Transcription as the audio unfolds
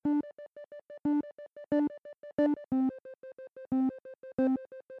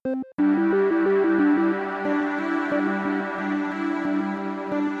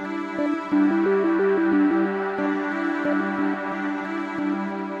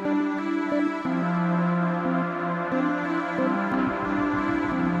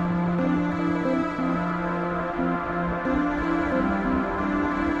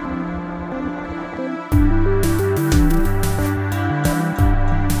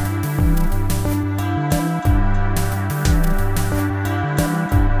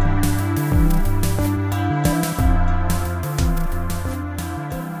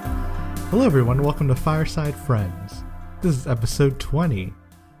Hello everyone, welcome to Fireside Friends. This is episode 20.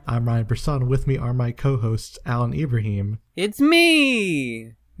 I'm Ryan Brisson, with me are my co-hosts Alan Ibrahim. It's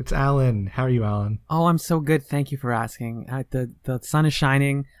me! It's Alan. How are you, Alan? Oh, I'm so good, thank you for asking. The sun is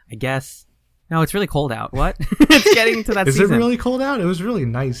shining, I guess. No, it's really cold out. What? It's getting to that Is season. it really cold out? It was really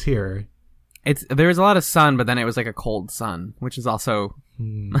nice here. There was a lot of sun, but then it was like a cold sun, which is also...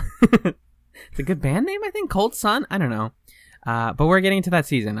 It's a good band name, I think? Cold Sun? I don't know. But we're getting to that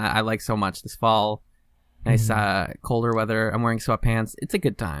season. I like so much this fall. Nice colder weather. I'm wearing sweatpants. It's a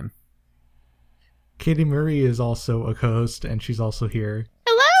good time. Katie Murray is also a co-host, and she's also here.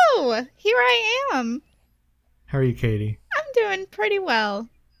 Hello! Here I am. How are you, Katie? I'm doing pretty well.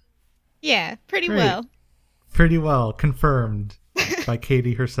 Yeah, pretty Great. well. Pretty well. Confirmed by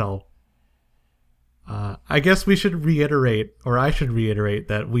Katie herself. I guess we should reiterate, or I should reiterate,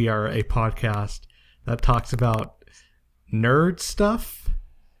 that we are a podcast that talks about nerd stuff.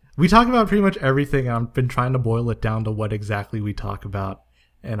 We talk about pretty much everything. I've been trying to boil it down to what exactly we talk about,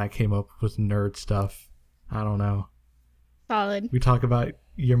 and I came up with nerd stuff. I don't know. Solid. We talk about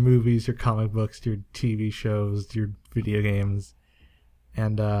your movies, your comic books, your TV shows, your video games,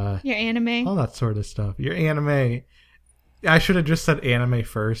 and Your anime. all that sort of stuff. Your anime. I should have just said anime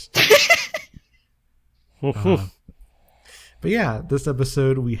first. But yeah, this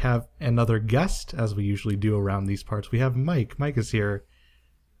episode we have another guest, as we usually do around these parts. We have Mike. Mike is here.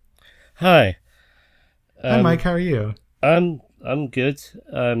 Hi. Hi, Mike. How are you? I'm good.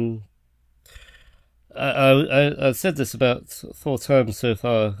 I've said this about 4 times so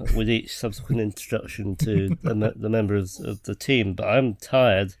far with each subsequent introduction to the members of the team, but I'm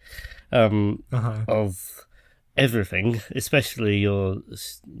tired of everything, especially your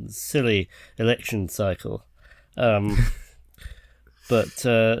silly election cycle. But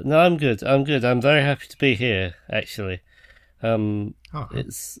no, I'm good. I'm very happy to be here, actually.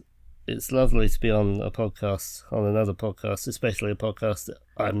 It's lovely to be on another podcast, especially a podcast that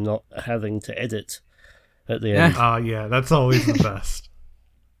I'm not having to edit at the end. Yeah, that's always the best.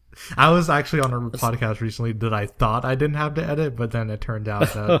 I was actually on a podcast recently that I thought I didn't have to edit, but then it turned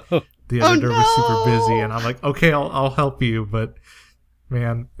out that the editor was super busy, and I'm like, okay, I'll help you, but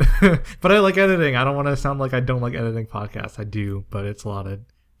man, but I like editing. I don't want to sound like I don't like editing podcasts. I do, but it's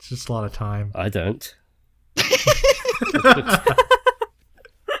just a lot of time. I don't.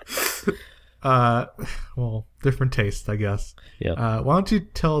 Well, different tastes, I guess. Yeah. Why don't you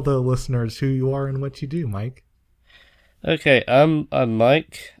tell the listeners who you are and what you do, Mike? Okay, I'm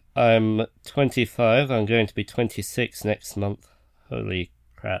Mike. I'm 25. I'm going to be 26 next month. Holy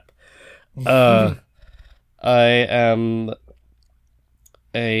crap. I am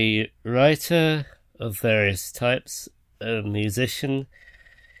a writer of various types, a musician.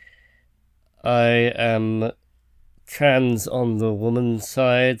 I am trans on the woman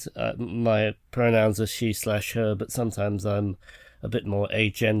side. My pronouns are she/her, but sometimes I'm a bit more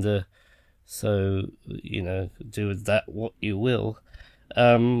agender. So, do with that what you will.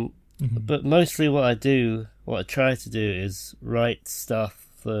 But mostly what I try to do is write stuff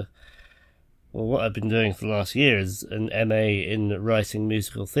what I've been doing for the last year is an MA in writing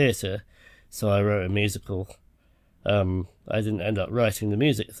musical theatre. So I wrote a musical. I didn't end up writing the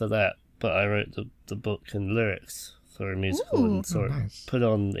music for that, but I wrote the book and lyrics for a musical and saw it put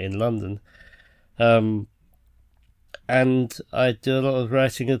on in London. And I do a lot of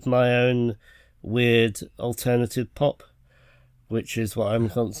writing of my own weird alternative pop, which is what I'm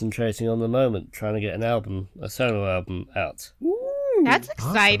concentrating on at the moment, trying to get a solo album out. Ooh, that's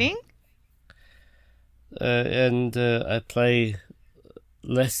exciting. Awesome. And I play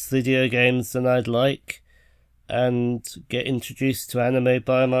less video games than I'd like, and get introduced to anime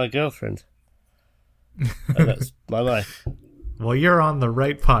by my girlfriend. And that's my life. Well, you're on the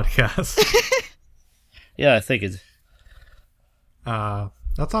right podcast. Yeah, I figured.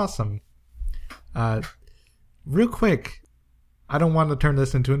 That's awesome. Real quick, I don't want to turn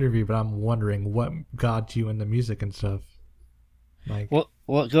this into an interview, but I'm wondering what got you into music and stuff. Like,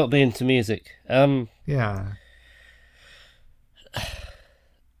 What got me into music? Yeah.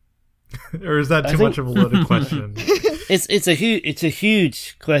 Or is that too much of a loaded question? It's a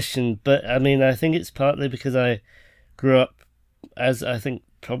huge question, but I mean, I think it's partly because I grew up, as I think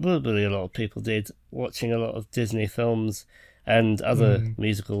probably a lot of people did, watching a lot of Disney films and other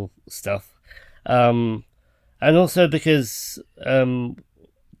musical stuff, and also because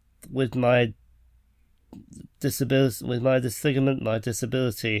with my disability,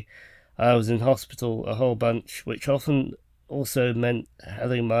 I was in hospital a whole bunch, which often also meant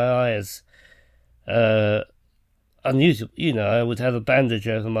having my eyes unusual. I would have a bandage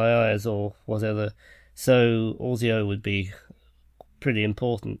over my eyes or whatever, so audio would be pretty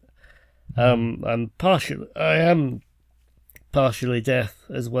important. I am partially deaf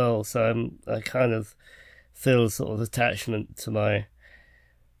as well, so I kind of feel sort of attachment to my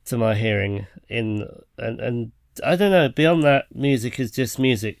hearing and I don't know, beyond that, music is just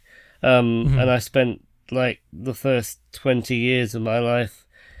music. And I spent like the first 20 years of my life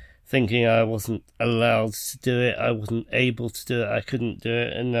thinking I wasn't allowed to do it, I wasn't able to do it, I couldn't do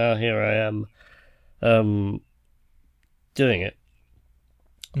it, and now here I am doing it.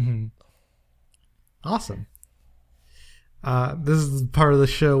 Awesome. This is part of the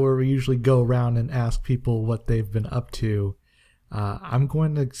show where we usually go around and ask people what they've been up to. I'm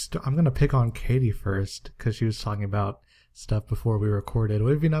going to pick on Katie first because she was talking about stuff before we recorded. What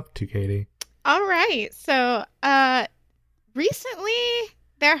have you been up to, Katie? All right. So, recently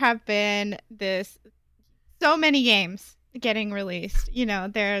there have been so many games getting released. You know,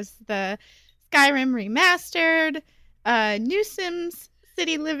 there's the Skyrim remastered, new Sims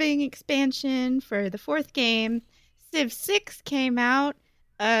City Living expansion for the 4th game. Civ 6 came out.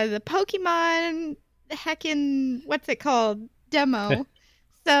 The Pokemon what's it called? Demo.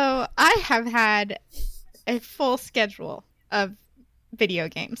 So I have had a full schedule of video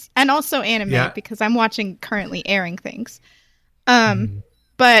games and also anime because I'm watching currently airing things.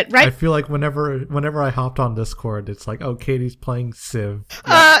 But right, I feel like whenever I hopped on Discord, it's like, oh, Katie's playing Civ.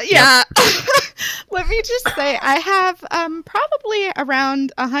 Yeah. Let me just say, I have probably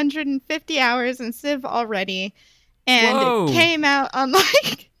around 150 hours in Civ already, and It came out on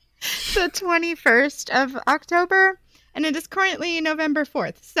like the 21st of October, and it is currently November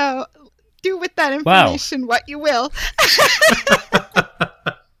 4th. So do with that information what you will.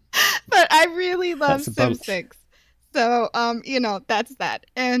 But I really love Civ 6. So, that's that.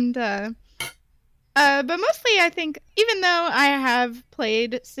 And, but mostly I think, even though I have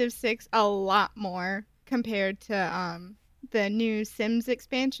played Civ 6 a lot more compared to the new Sims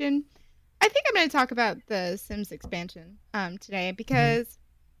expansion, I think I'm going to talk about the Sims expansion today because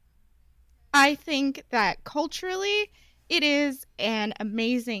I think that culturally it is an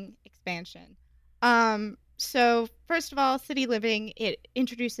amazing expansion. So first of all, City Living, it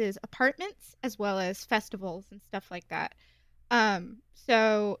introduces apartments as well as festivals and stuff like that.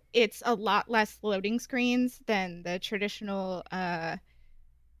 So it's a lot less loading screens than the traditional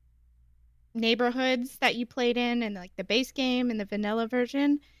neighborhoods that you played in like the base game and the vanilla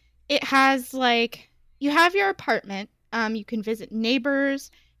version. It has you have your apartment. You can visit neighbors.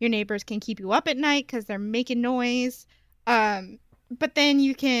 Your neighbors can keep you up at night because they're making noise. But then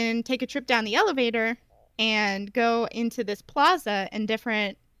you can take a trip down the elevator and go into this plaza, and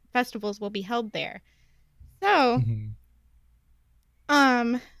different festivals will be held there. So,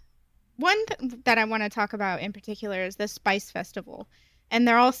 one that I want to talk about in particular is the Spice Festival. And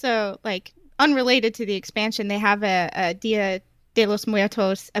they're also, unrelated to the expansion, they have a Dia de los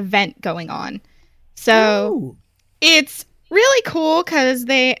Muertos event going on. So, it's really cool because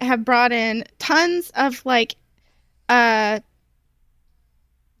they have brought in tons of,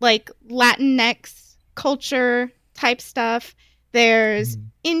 Latinx culture type stuff. There's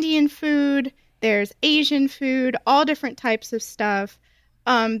Indian food, there's Asian food, all different types of stuff.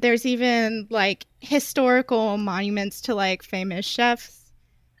 There's even historical monuments to famous chefs,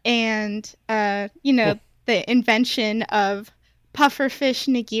 and the invention of pufferfish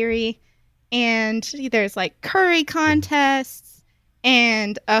nigiri, and there's curry contests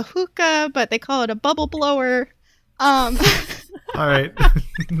and a hookah, but they call it a bubble blower. All right.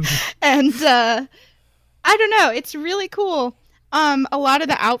 And I don't know, it's really cool. A lot of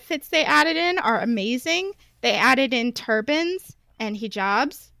the outfits they added in are amazing. They added in turbans and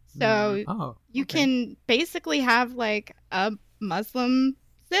hijabs, so you can basically have a Muslim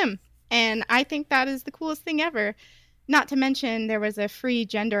sim, and I think that is the coolest thing ever. Not to mention, there was a free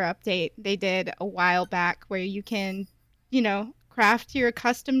gender update they did a while back where you can, craft your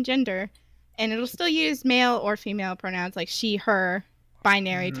custom gender, and it'll still use male or female pronouns like she, her,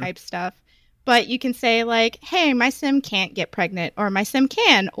 binary type stuff. But you can say hey, my sim can't get pregnant, or my sim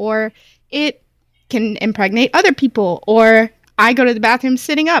can, or it can impregnate other people, or I go to the bathroom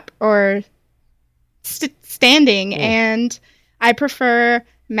sitting up or standing, and I prefer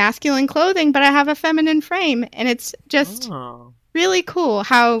masculine clothing, but I have a feminine frame. And it's just really cool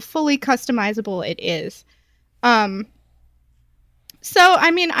how fully customizable it is. So,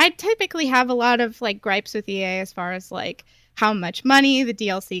 I typically have a lot of gripes with EA as far as how much money the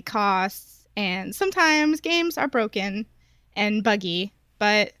DLC costs. And sometimes games are broken and buggy,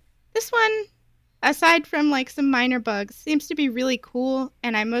 but this one, aside from some minor bugs, seems to be really cool,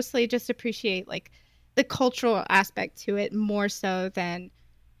 and I mostly just appreciate the cultural aspect to it more so than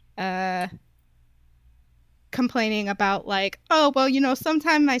complaining about like, oh, well, you know,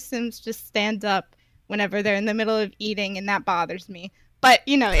 sometimes my Sims just stand up whenever they're in the middle of eating and that bothers me. But,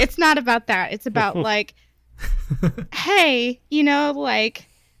 you know, it's not about that. It's about like, hey, you know, like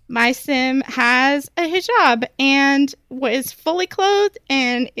my Sim has a hijab and is fully clothed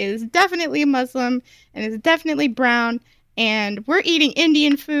and is definitely Muslim and is definitely brown, and we're eating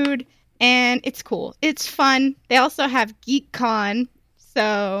Indian food and it's cool. It's fun. They also have GeekCon,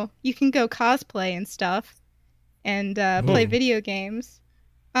 so you can go cosplay and stuff and play video games.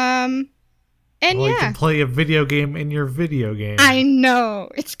 And well, yeah. You can play a video game in your video game. I know.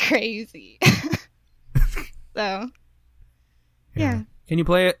 It's crazy. So, yeah. Can you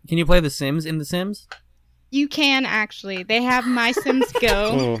play The Sims in The Sims? You can actually. They have My Sims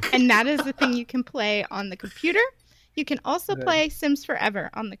Go, and that is the thing you can play on the computer. You can also play Sims Forever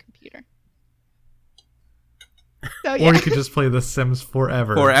on the computer. So, yeah. Or you could just play The Sims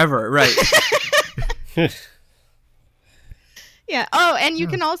Forever. Forever, right. Yeah. Oh, and you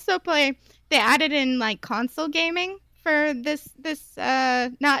can also play. They added in like console gaming for this.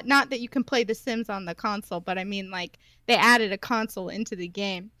 Not that you can play The Sims on the console, but I mean like they added a console into the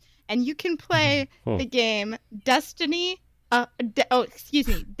game, and you can play the game Destiny.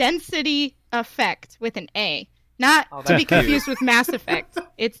 Density Effect with an A, not to be confused with Mass Effect.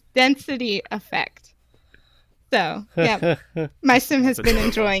 It's Density Effect. So yeah, my Sim has been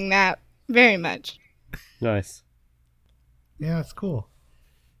enjoying that very much. Nice. Yeah, it's cool.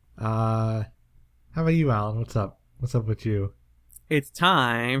 How about you, Alan? What's up? What's up with you? It's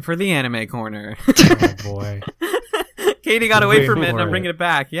time for the anime corner. Oh boy. Katie got away from it, and for I'm bringing it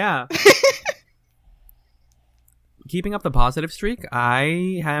back. Yeah. Keeping up the positive streak,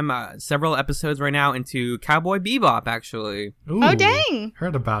 I am several episodes right now into Cowboy Bebop, actually. Ooh, Oh, dang.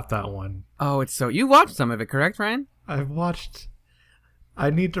 Heard about that one. Oh, it's so... You watched some of it, correct, Ryan? I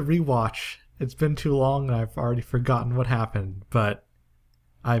need to rewatch. It's been too long and I've already forgotten what happened, but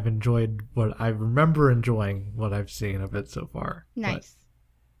I remember enjoying what I've seen of it so far. Nice.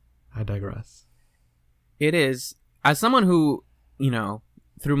 But I digress. It is. As someone who, you know,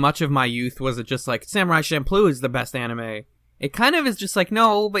 through much of my youth was it just like Samurai Champloo is the best anime. It kind of is just like,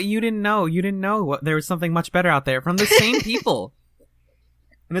 no, but you didn't know. There was something much better out there from the same people.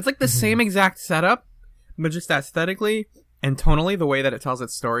 And it's like the same exact setup, but just aesthetically and tonally, the way that it tells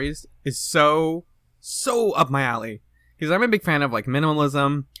its stories is so up my alley. Because I'm a big fan of like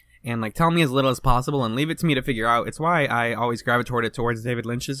minimalism and like tell me as little as possible and leave it to me to figure out. It's why I always gravitated towards David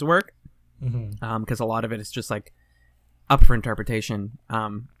Lynch's work. Because a lot of it is just like up for interpretation.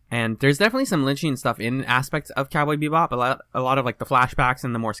 And there's definitely some Lynchian stuff in aspects of Cowboy Bebop, a lot of like the flashbacks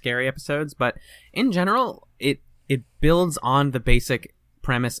and the more scary episodes, but in general, it builds on the basic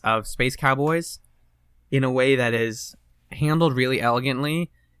premise of space cowboys in a way that is handled really elegantly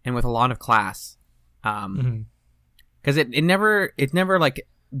and with a lot of class. Because it never like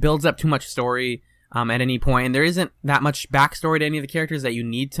builds up too much story at any point, and there isn't that much backstory to any of the characters that you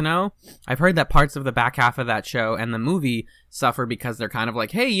need to know. I've heard that parts of the back half of that show and the movie suffer because they're kind of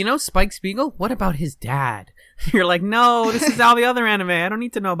like, hey, you know Spike Spiegel? What about his dad? You're like, no, this is all the other anime. I don't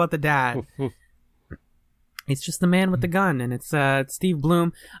need to know about the dad. It's just the man with the gun, and it's Steve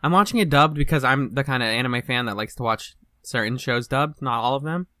Bloom. I'm watching it dubbed because I'm the kind of anime fan that likes to watch certain shows dubbed, not all of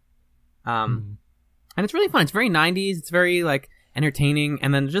them. And it's really fun. It's very 90s. It's very like entertaining,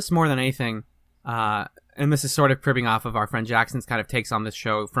 and then just more than anything, and this is sort of cribbing off of our friend Jackson's kind of takes on this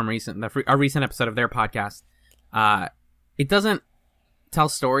show from a recent episode of their podcast. It doesn't tell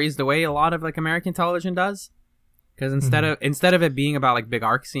stories the way a lot of like American television does, because instead of it being about like big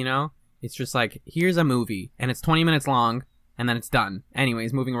arcs, you know, it's just like, here's a movie and it's 20 minutes long and then it's done.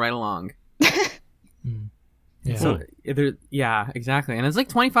 Anyways, moving right along. Yeah. So yeah, exactly. And it's like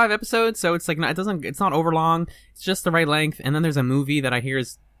 25 episodes, so it's like it's not over long. It's just the right length. And then there's a movie that I hear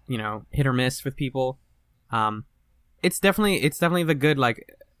is, you know, hit or miss with people. It's definitely the good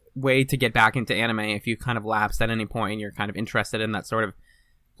like way to get back into anime if you kind of lapsed at any point and you're kind of interested in that sort of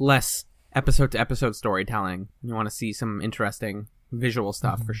less episode to episode storytelling. You want to see some interesting visual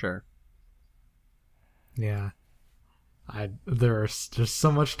stuff for sure. Yeah. There's just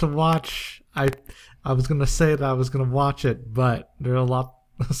so much to watch. I was gonna say that I was gonna watch it, but there's a lot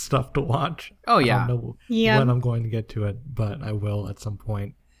of stuff to watch. Oh yeah. I don't know when I'm going to get to it, but I will at some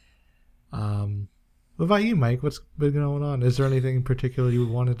point. What about you, Mike? What's been going on? Is there anything in particular you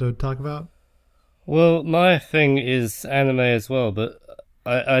wanted to talk about? Well, my thing is anime as well, but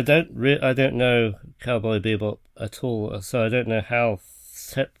I don't know Cowboy Bebop at all, so I don't know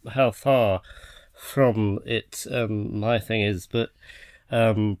how far from it my thing is, but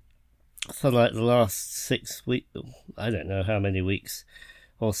for like the last 6 weeks, I don't know how many weeks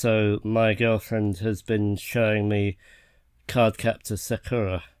Also, my girlfriend has been showing me Cardcaptor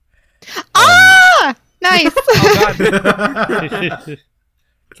Sakura. Ah, nice. Oh god,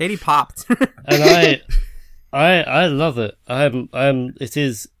 Katie popped. And I love it. It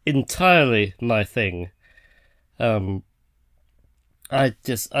is entirely my thing. I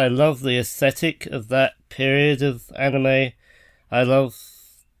love the aesthetic of that period of anime. I love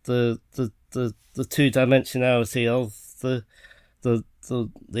the two-dimensionality of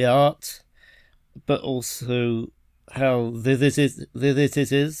the art, but also how vivid it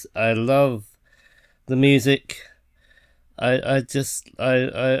is. I love the music. I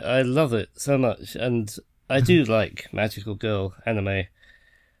love it so much, and I do like magical girl anime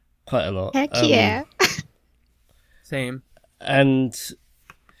quite a lot. Heck yeah. Same. And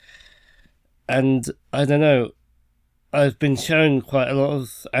I don't know, I've been shown quite a lot of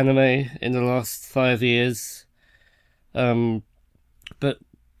anime in the last 5 years, but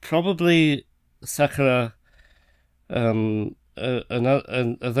probably Sakura, a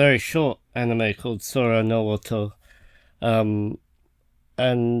very short anime called Sora no Oto, and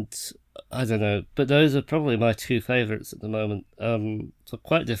I don't know, but those are probably my two favourites at the moment, for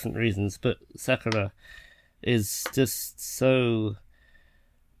quite different reasons, but Sakura is just so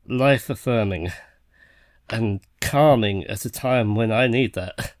life-affirming and calming at a time when I need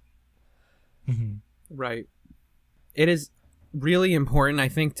that. Right. It is really important, I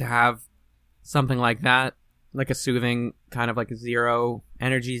think, to have something like that, like a soothing kind of like a zero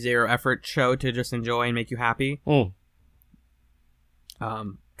energy, zero effort show to just enjoy and make you happy.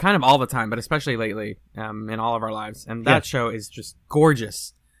 Kind of all the time, but especially lately, in all of our lives. And that show is just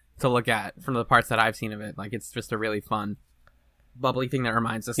gorgeous to look at from the parts that I've seen of it. Like, it's just a really fun, bubbly thing that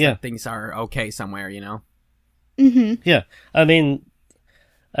reminds us that things are okay somewhere, you know? Mm-hmm. Yeah, I mean,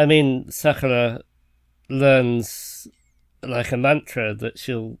 Sakura learns like a mantra that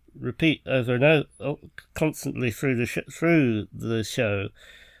she'll repeat over and over, constantly through the show,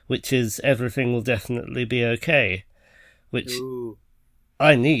 which is everything will definitely be okay, which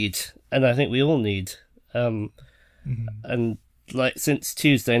I need, and I think we all need. And like since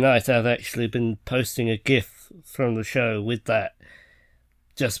Tuesday night, I've actually been posting a GIF from the show with that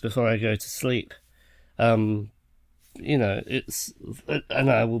just before I go to sleep. You know, and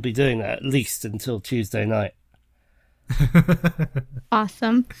I will be doing that at least until Tuesday night.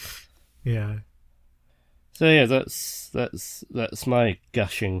 Awesome. Yeah. So yeah, that's my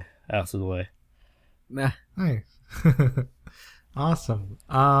gushing out of the way. Nah. Nice. Awesome.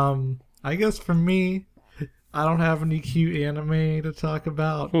 I guess for me, I don't have any cute anime to talk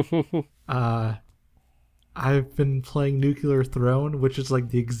about. I've been playing Nuclear Throne, which is like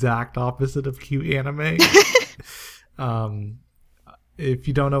the exact opposite of cute anime. If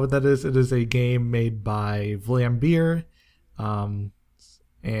you don't know what that is, it is a game made by Vlambeer, and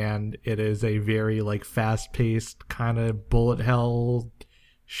it is a very like fast-paced kind of bullet hell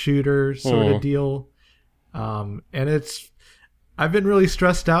shooter sort of deal. And I've been really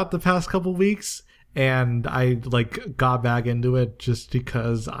stressed out the past couple weeks, and I like got back into it just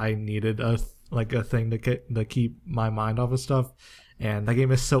because I needed a thing to keep my mind off of stuff. And that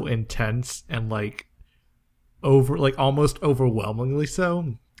game is so intense and like almost overwhelmingly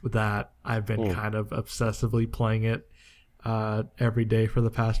so that I've been kind of obsessively playing it every day for the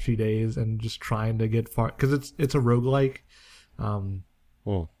past few days and just trying to get far, because it's a roguelike.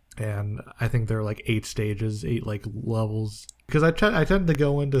 And I think there are like 8 stages, 8 like levels, because I tend to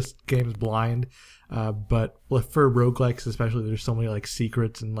go into games blind, but for roguelikes especially, there's so many like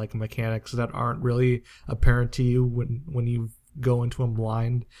secrets and like mechanics that aren't really apparent to you when you go into them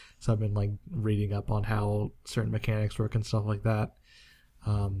blind. So I've been like reading up on how certain mechanics work and stuff like that.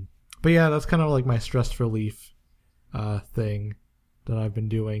 But yeah, that's kind of like my stress relief thing that I've been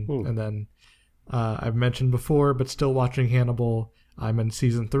doing. And then I've mentioned before, but still watching Hannibal. I'm in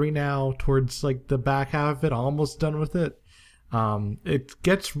season 3 now, towards like the back half of it, almost done with it. It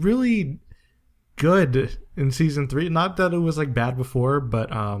gets really good in season 3. Not that it was like bad before, but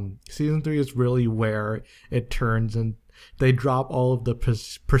season 3 is really where it turns, and they drop all of the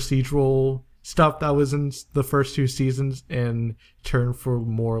procedural stuff that was in the first 2 seasons and turn for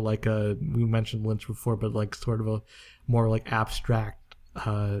more like we mentioned Lynch before, but like sort of a more like abstract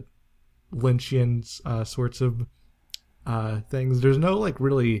Lynchian sorts of things. There's no like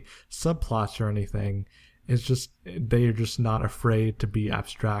really subplots or anything. It's just they're just not afraid to be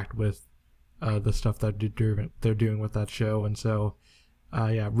abstract with the stuff that they're doing with that show. And so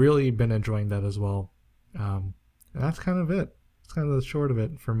yeah, really been enjoying that as well. And that's kind of it. It's kind of the short of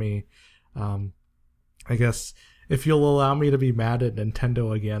it for me. I guess if you'll allow me to be mad at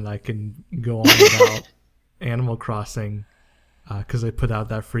Nintendo again, I can go on about Animal Crossing. because they put out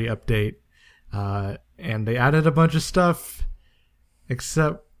that free update, and they added a bunch of stuff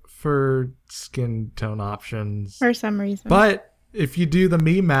except for skin tone options For some reason. But if you do the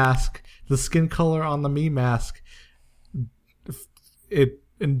Mii mask, the skin color on the Mii mask, it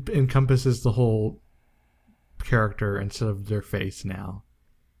encompasses the whole character instead of their face now.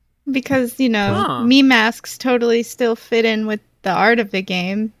 Because, Mii masks totally still fit in with the art of the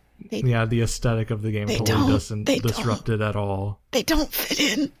game. The aesthetic of the game totally doesn't disrupt it at all. They don't fit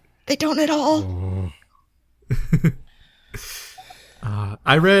in. They don't at all.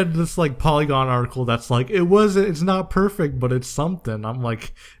 I read this Polygon article that's it's not perfect, but it's something. I'm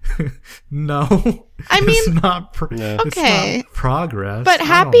like, no. I mean, it's not okay. It's not progress. But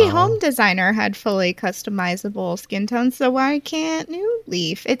Happy Home Designer had fully customizable skin tones, so why can't New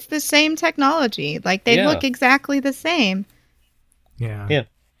Leaf? It's the same technology. They look exactly the same. Yeah. Yeah.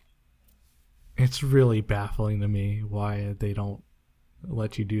 It's really baffling to me why they don't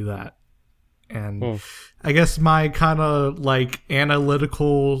let you do that. And I guess my kind of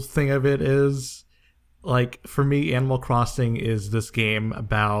analytical thing of it is for me, Animal Crossing is this game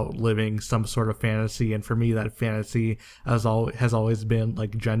about living some sort of fantasy. And for me, that fantasy has always been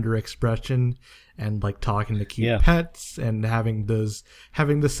gender expression and talking to cute pets and having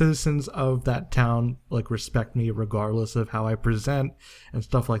the citizens of that town respect me regardless of how I present and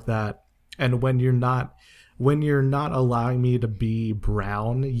stuff like that. And when you're not allowing me to be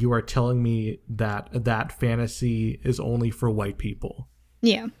brown, you are telling me that fantasy is only for white people.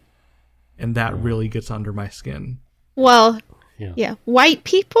 Yeah. And that really gets under my skin. Well, yeah. White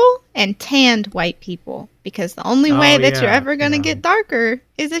people and tanned white people. Because the only way that you're ever going to get darker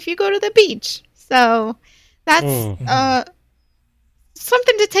is if you go to the beach. So that's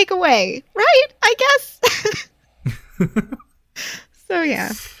something to take away, right? I guess. So,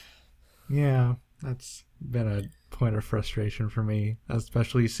 yeah. Yeah, that's been a point of frustration for me,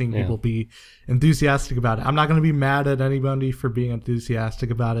 especially seeing people be enthusiastic about it. I'm not going to be mad at anybody for being enthusiastic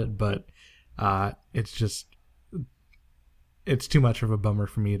about it, but it's too much of a bummer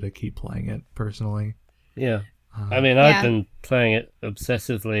for me to keep playing it personally. Yeah. I've been playing it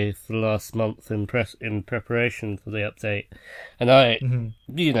obsessively for the last month in preparation for the update. And I,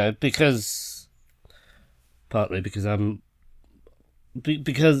 partly because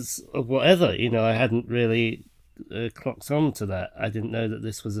of whatever, I hadn't really clocked on to that. I didn't know that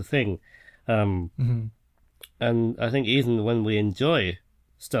this was a thing. And I think even when we enjoy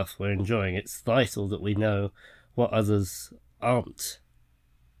stuff we're enjoying, it's vital that we know what others aren't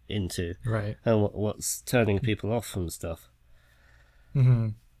into. Right. And what's turning people off from stuff. Mm-hmm.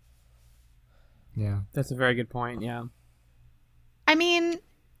 Yeah. That's a very good point, yeah. I mean,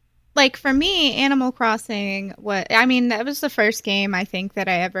 for me, Animal Crossing, that was the first game I think that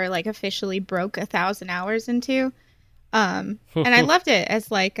I ever officially broke 1,000 hours into. And I loved it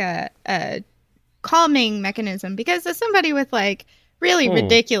as a calming mechanism because as somebody with really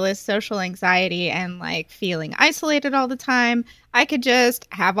ridiculous social anxiety and feeling isolated all the time, I could just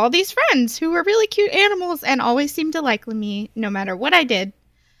have all these friends who were really cute animals and always seemed to like me no matter what I did.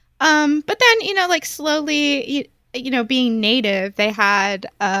 But then, slowly, being native, they had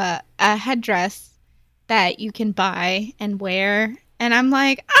a headdress that you can buy and wear. And I'm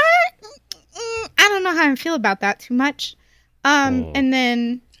like, I don't know how I feel about that too much. And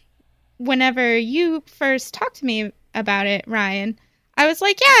then whenever you first talked to me about it, Ryan, I was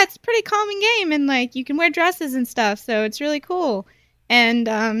like, yeah, it's a pretty calming game. And you can wear dresses and stuff. So it's really cool. And,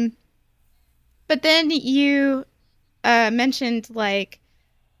 but then you mentioned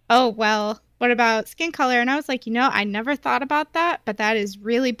oh, well, what about skin color? And I was like, I never thought about that, but that is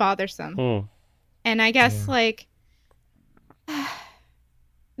really bothersome. And I guess that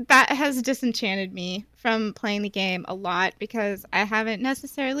has disenchanted me from playing the game a lot because I haven't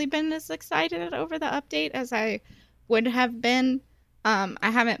necessarily been as excited over the update as I would have been. I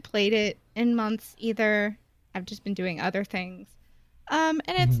haven't played it in months either. I've just been doing other things. And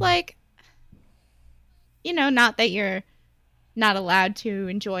it's not that you're not allowed to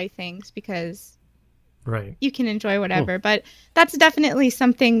enjoy things because you can enjoy whatever, but that's definitely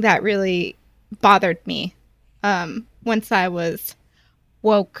something that really bothered me once I was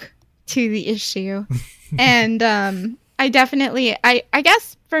woke to the issue. And I definitely, I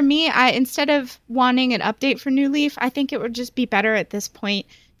guess for me, instead of wanting an update for New Leaf, I think it would just be better at this point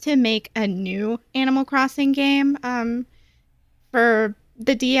to make a new Animal Crossing game for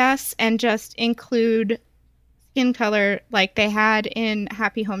the DS and just include skin color like they had in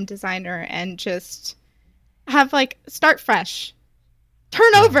Happy Home Designer and just have start fresh,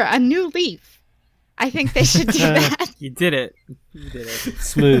 turn over a new leaf. I think they should do that. You did it.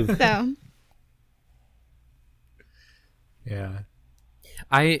 Smooth. So Yeah.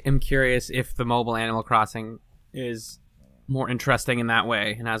 I am curious if the mobile Animal Crossing is more interesting in that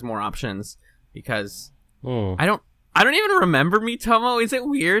way and has more options, because I don't even remember Miitomo. Is it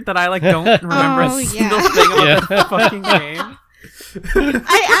weird that I don't remember a single thing about the fucking game?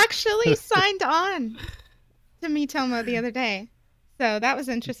 I actually signed on to Miitomo the other day, so that was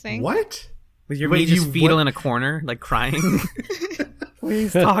interesting. What? Was your me just fetal in a corner, crying?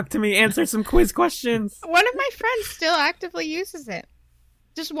 Please talk to me. Answer some quiz questions. One of my friends still actively uses it.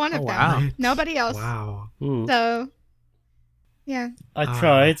 Just one of them. Wow. Nobody else. Wow. So, yeah. I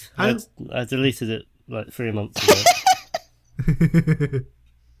tried. I deleted it 3 months ago.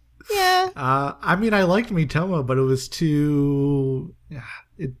 Yeah. I mean, I liked Miitomo, but it was too...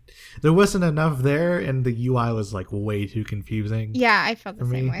 there wasn't enough there, and the UI was way too confusing. Yeah, I felt the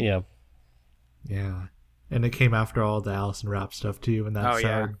same way. Yeah. Yeah. And it came after all the Allison Rapp stuff, too, and that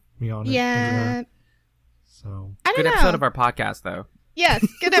soured me on it. Yeah. So. I don't know. Good episode of our podcast, though. Yes,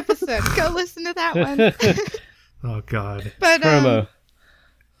 good episode. Go listen to that one. Oh, God. But, Promo.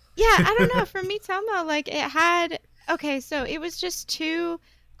 yeah, I don't know. For Miitomo, it had... Okay, so it was just too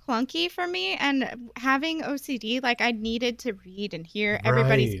clunky for me, and having OCD, I needed to read and hear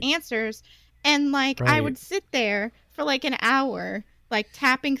everybody's answers, and I would sit there for an hour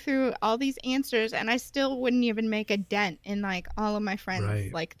tapping through all these answers, and I still wouldn't even make a dent in all of my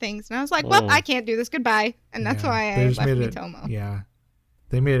friends things, and I was like, well, I can't do this, goodbye. And that's why I left Miitomo. Yeah,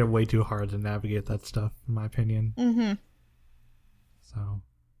 they made it way too hard to navigate that stuff, in my opinion. So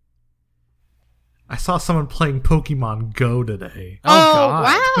I saw someone playing Pokemon Go today. Oh,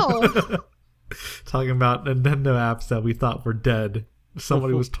 wow. Talking about Nintendo apps that we thought were dead.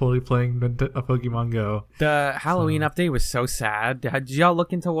 Somebody was totally playing Pokemon Go. The Halloween update was so sad. Did y'all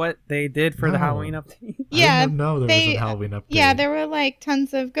look into what they did for the Halloween update? Yeah. I didn't know there was a Halloween update. Yeah, there were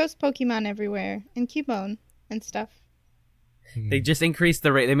tons of ghost Pokemon everywhere and Cubone and stuff. They just increased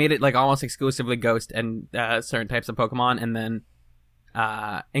the rate. They made it almost exclusively ghost and certain types of Pokemon, and then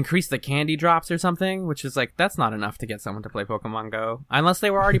increased the candy drops or something, which is that's not enough to get someone to play Pokemon Go unless they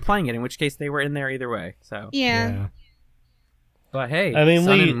were already playing it, in which case they were in there either way. So yeah. But hey, I mean,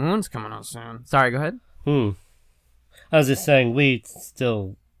 Sun and Moon's coming out soon. Sorry, go ahead. I was just saying, we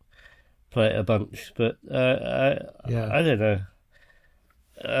still play a bunch, but I don't know.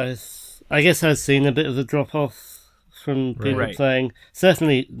 I guess I've seen a bit of a drop off from people playing.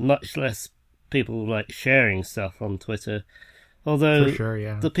 Certainly, much less people sharing stuff on Twitter. Although for sure,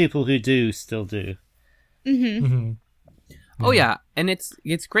 yeah. The people who do still do. Oh yeah, and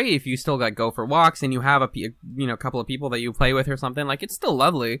it's great if you still go for walks and you have a couple of people that you play with or something. It's still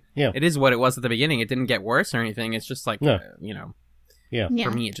lovely. Yeah, it is what it was at the beginning. It didn't get worse or anything. It's just no. Yeah.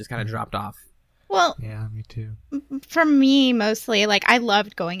 For me, it just kind of dropped off. Well, yeah, me too. For me, mostly, I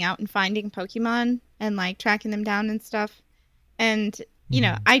loved going out and finding Pokemon and tracking them down and stuff. And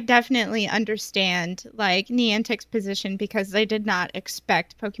I definitely understand Niantic's position, because they did not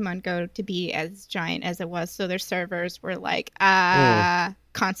expect Pokemon Go to be as giant as it was. So their servers were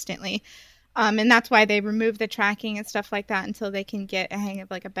constantly. And that's why they removed the tracking and stuff like that until they can get a hang of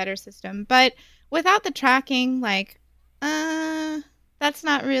a better system. But without the tracking, that's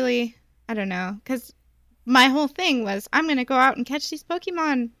not really, I don't know, because my whole thing was I'm going to go out and catch these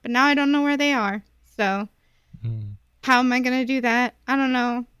Pokemon, but now I don't know where they are. So how am I going to do that? I don't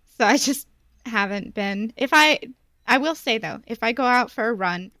know. So I just haven't been. I will say, though, if I go out for a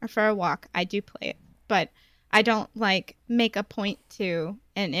run or for a walk, I do play it. But I don't, make a point to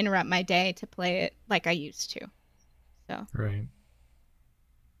and interrupt my day to play it like I used to. So. Right.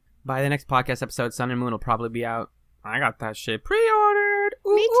 By the next podcast episode, Sun and Moon will probably be out. I got that shit pre-ordered.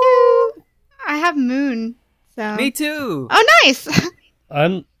 Ooh, me too. I have Moon. So. Me too. Oh, nice.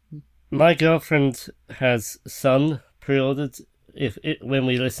 My girlfriend has Sun pre-ordered. When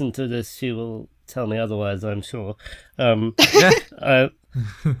we listen to this, she will tell me otherwise, I'm sure. I'm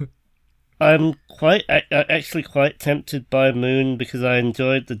actually quite tempted by Moon because I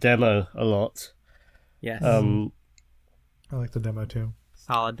enjoyed the demo a lot. Yes. I like the demo too.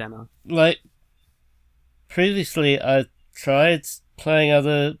 Solid demo. Previously, I tried playing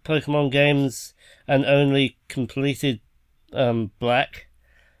other Pokemon games and only completed Black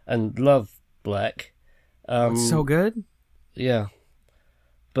and love Black. It's so good. Yeah,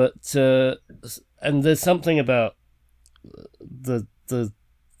 but and there's something about the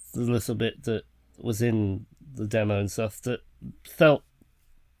little bit that was in the demo and stuff that felt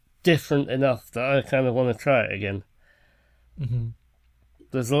different enough that I kind of want to try it again.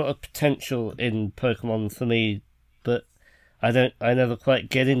 There's a lot of potential in Pokemon for me, but I never quite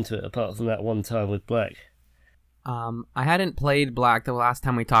get into it apart from that one time with Black. I hadn't played Black the last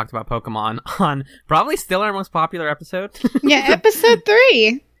time we talked about Pokemon on probably still our most popular episode. Yeah, episode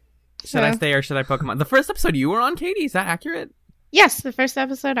 3. Should I stay or should I Pokemon? The first episode you were on, Katie, is that accurate? Yes, the first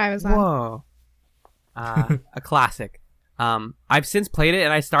episode I was on. Whoa. A classic. I've since played it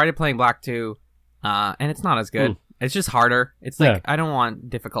and I started playing Black 2, and it's not as good. It's just harder. It's like, I don't want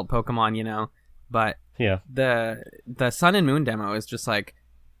difficult Pokemon, you know, but the Sun and Moon demo is just like,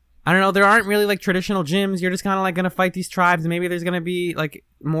 I don't know, there aren't really like traditional gyms. You're just kind of like going to fight these tribes. Maybe there's going to be like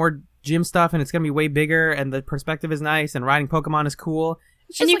more gym stuff and it's going to be way bigger and the perspective is nice and riding Pokemon is cool.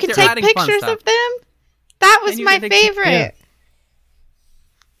 It's just And you like can they're take adding fun pictures stuff. of them? That was my take- favorite.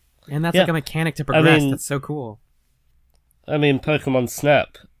 And that's like a mechanic to progress. That's so cool. I mean, Pokemon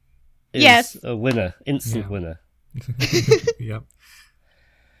Snap is Yes. a winner, instant winner. Yep.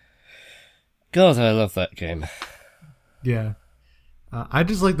 God, I love that game. Yeah. I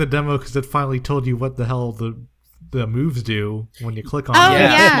just like the demo because it finally told you what the hell the moves do when you click on Oh, them.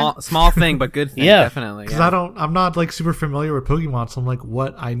 yeah. Small thing, but good thing. Yeah. Definitely. Because Yeah. I'm not like super familiar with Pokemon, so I'm like,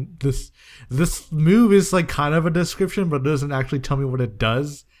 this move is like kind of a description, but it doesn't actually tell me what it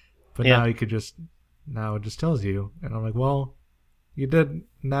does. But now it just tells you, and I'm like, well, you did.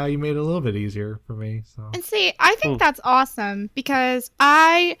 Now you made it a little bit easier for me. So And see, I think that's awesome because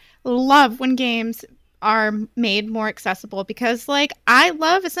I love when games are made more accessible because, like, I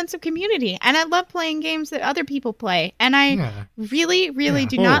love a sense of community and I love playing games that other people play. And I really, really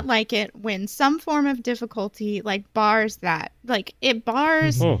do not like it when some form of difficulty, like, bars that. Like, it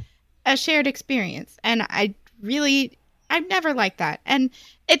bars a shared experience. And I've never liked that. And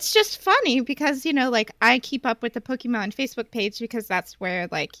it's just funny because, you know, like, I keep up with the Pokemon Facebook page because that's where,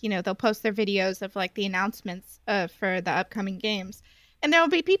 like, you know, they'll post their videos of, like, the announcements for the upcoming games. And there will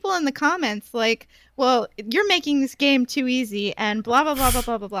be people in the comments like, well, you're making this game too easy and blah, blah, blah, blah,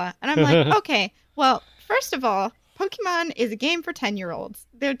 blah, blah, blah. And I'm like, okay, well, first of all, Pokemon is a game for 10-year-olds.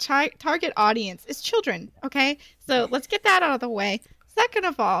 Their target audience is children, okay? So let's get that out of the way. Second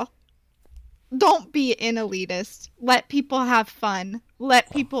of all, don't be an elitist. Let people have fun.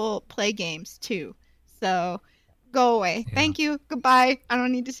 Let people play games too. So go away. Yeah. Thank you. Goodbye. I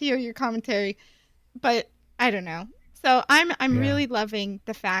don't need to hear your commentary. But I don't know. So I'm really loving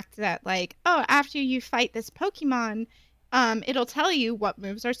the fact that, like, oh, after you fight this Pokemon, it'll tell you what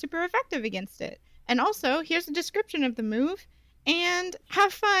moves are super effective against it. And also, here's a description of the move. And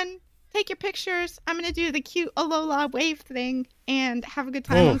have fun. Take your pictures. I'm going to do the cute Alola wave thing and have a good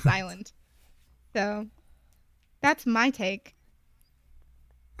time on this island. So that's my take.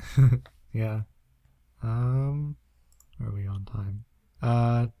 yeah. Are we on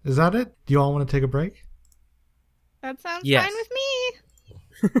time? Is that it? Do you all want to take a break? That sounds Yes. fine with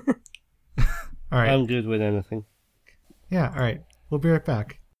me. All right. I'm good with anything. Yeah. All right. We'll be right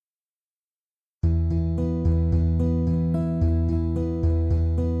back.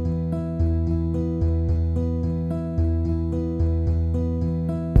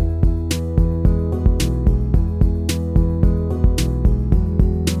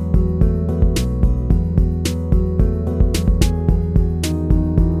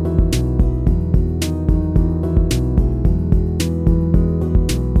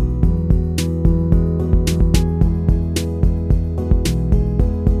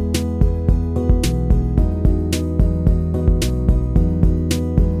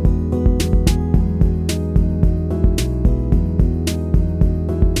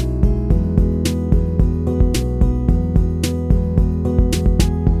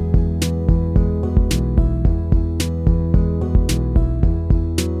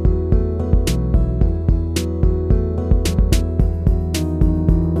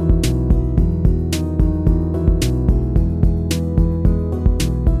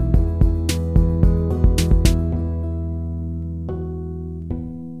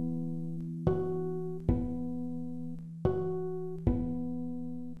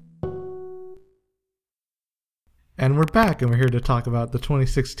 And we're back, and we're here to talk about the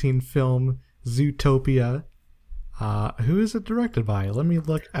 2016 film Zootopia. Who is it directed by? Let me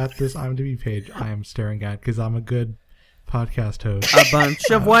look at this IMDb page I am staring at because I'm a good podcast host. A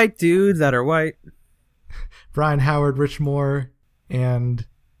bunch of white dudes that are white. Brian Howard, Rich Moore, and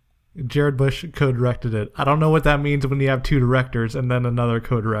Jared Bush co-directed it. I don't know what that means when you have two directors and then another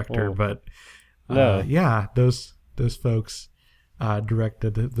co-director, but yeah, those folks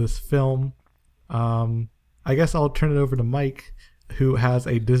directed this film. I guess I'll turn it over to Mike, who has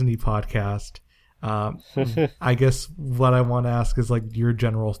a Disney podcast. I guess what I want to ask is like your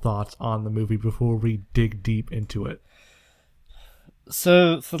general thoughts on the movie before we dig deep into it.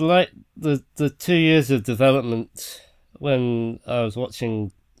 So for the 2 years of development, when I was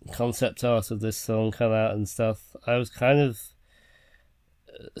watching concept art of this film come out and stuff, I was kind of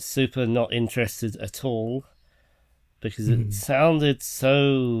super not interested at all because it sounded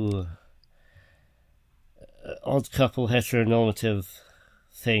so odd couple heteronormative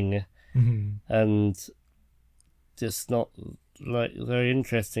thing and just not like very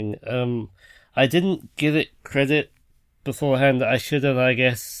interesting. I didn't give it credit beforehand that I should have, I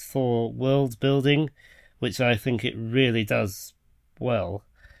guess, for world building, which I think it really does well.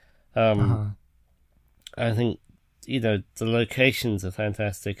 I think, the locations are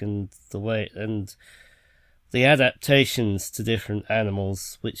fantastic and the way and the adaptations to different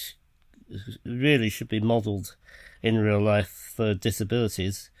animals, which really should be modelled in real life for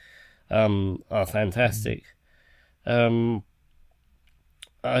disabilities, are fantastic. I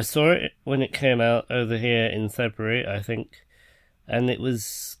saw it when it came out over here in February, I think, and it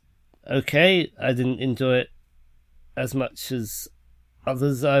was okay. I didn't enjoy it as much as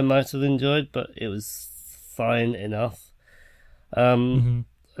others I might have enjoyed, but it was fine enough. And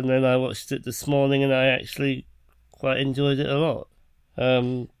then I watched it this morning, and I actually quite enjoyed it a lot.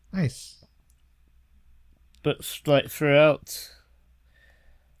 Nice. But like throughout,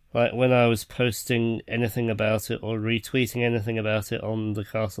 like when I was posting anything about it or retweeting anything about it on the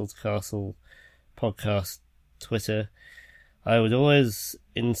Castle to Castle podcast Twitter, I would always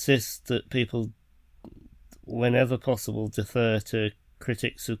insist that people, whenever possible, defer to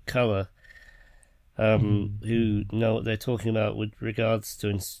critics of colour who know what they're talking about with regards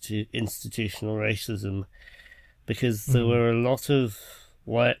to institutional racism, because there were a lot of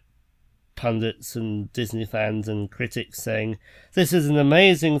white pundits and Disney fans and critics saying, this is an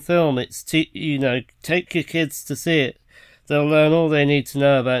amazing film, it's take your kids to see it, they'll learn all they need to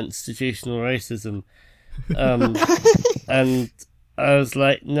know about institutional racism. And I was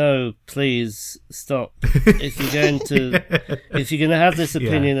like, no, please stop. If you're going to have this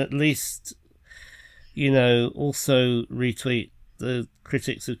opinion, at least, also retweet the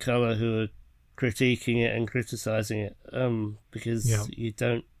critics of colour who are critiquing it and criticising it, because you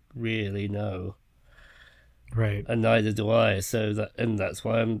don't really know, right? And neither do I. And that's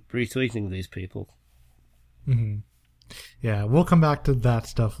why I'm retweeting these people. Yeah, we'll come back to that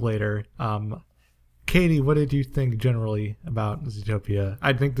stuff later. Katie, what did you think generally about Zootopia?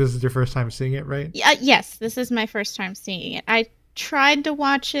 I think this is your first time seeing it, right? Yes, this is my first time seeing it. I tried to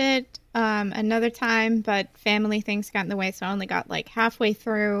watch it another time, but family things got in the way, so I only got like halfway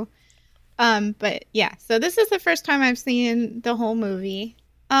through. But yeah, so this is the first time I've seen the whole movie.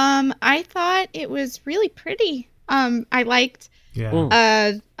 I thought it was really pretty. I liked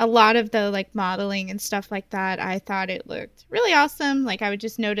a lot of the like modeling and stuff like that. I thought it looked really awesome. Like I would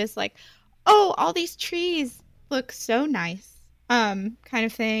just notice like, oh, all these trees look so nice, kind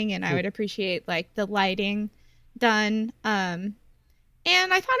of thing. And I would appreciate like the lighting done. And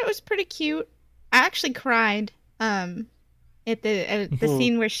I thought it was pretty cute. I actually cried at the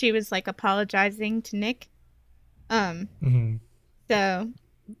scene where she was like apologizing to Nick. So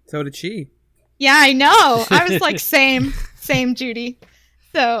did she. Yeah, I know. I was like, same, Judy.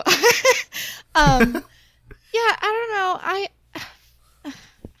 So, yeah, I don't know.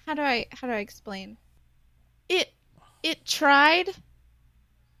 How do I explain? It tried,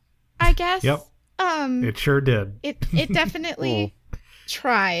 I guess. Yep. It sure did. It definitely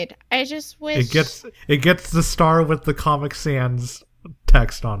tried. I just wish it gets the star with the Comic Sans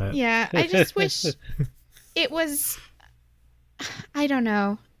text on it. Yeah, I just wish it was. I don't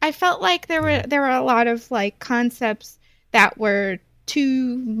know. I felt like there were a lot of like concepts that were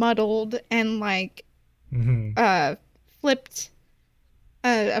too muddled and like flipped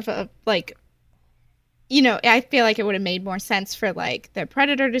like, I feel like it would have made more sense for like the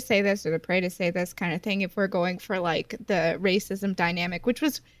predator to say this or the prey to say this kind of thing if we're going for like the racism dynamic, which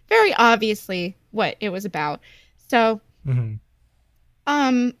was very obviously what it was about. So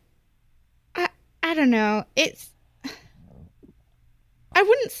I don't know. I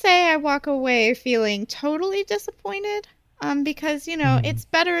wouldn't say I walk away feeling totally disappointed, because, it's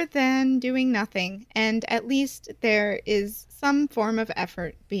better than doing nothing. And at least there is some form of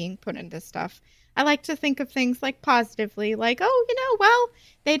effort being put into stuff. I like to think of things like positively, like, well,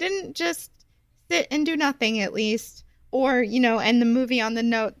 they didn't just sit and do nothing at least. Or, end the movie on the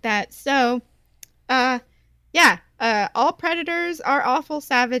note that, all predators are awful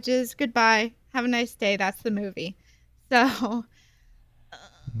savages. Goodbye. Have a nice day. That's the movie. So...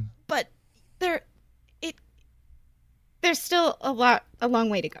 but there's still a long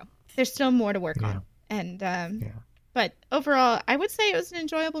way to go. There's still more to work on. And but overall, I would say it was an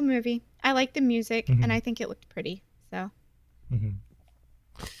enjoyable movie. I liked the music, and I think it looked pretty. So,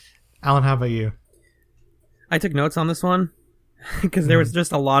 Alan, how about you? I took notes on this one, because there was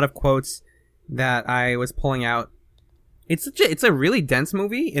just a lot of quotes that I was pulling out. It's a really dense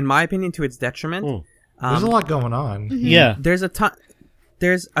movie, in my opinion, to its detriment. There's a lot going on. Mm-hmm. Yeah. There's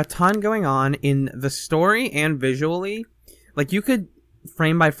a ton going on in the story and visually. Like, you could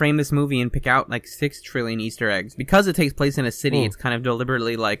frame by frame this movie and pick out like 6 trillion Easter eggs. Because it takes place in a city, it's kind of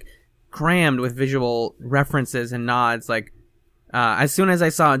deliberately like crammed with visual references and nods. Like, as soon as I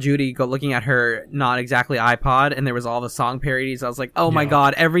saw Judy go looking at her not exactly iPod and there was all the song parodies, I was like, oh my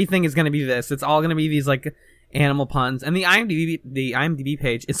god, everything is going to be this. It's all going to be these like animal puns. And the IMDb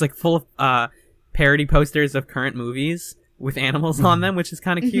page is like full of parody posters of current movies with animals on them, which is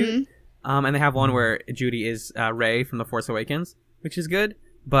kind of cute. And they have one where Judy is Rey from The Force Awakens, which is good.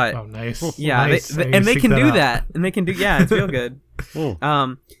 But oh, nice. Yeah, nice. they can do that. And they can do it's real good.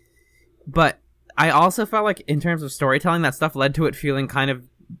 But I also felt like in terms of storytelling, that stuff led to it feeling kind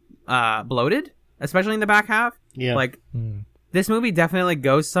of bloated, especially in the back half. Yeah. Like, this movie definitely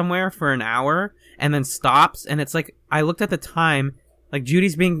goes somewhere for an hour and then stops. And it's like, I looked at the time, like,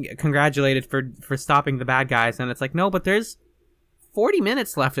 Judy's being congratulated for stopping the bad guys. And it's like, no, but there's 40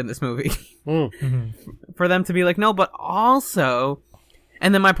 minutes left in this movie for them to be like, no, but also.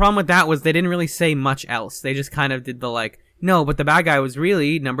 And then my problem with that was they didn't really say much else. They just kind of did the like, no, but the bad guy was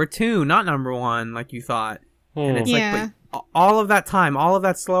really number 2, not number 1, like you thought. And it's like, but all of that time, all of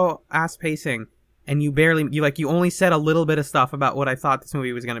that slow ass pacing, and you only said a little bit of stuff about what I thought this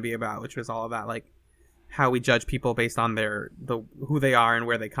movie was going to be about, which was all about like how we judge people based on who they are and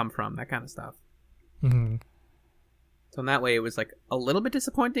where they come from, that kind of stuff. So in that way, it was like a little bit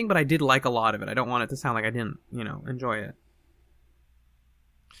disappointing, but I did like a lot of it. I don't want it to sound like I didn't, enjoy it.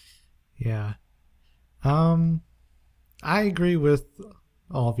 Yeah. I agree with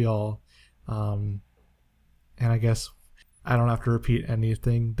all of y'all. And I guess I don't have to repeat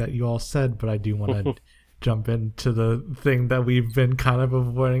anything that you all said, but I do want to jump into the thing that we've been kind of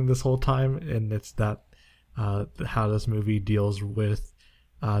avoiding this whole time, and it's that how this movie deals with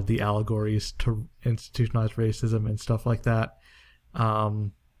the allegories to institutionalized racism and stuff like that.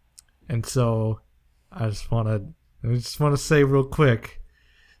 And so I just want to say real quick,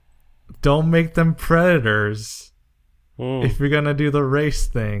 don't make them predators if you're gonna do the race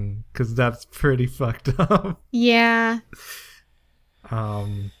thing, because that's pretty fucked up. Yeah.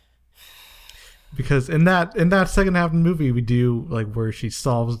 Because in that second half of the movie, we do like where she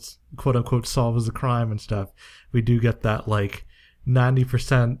solves, quote unquote, solves the crime and stuff. We do get that like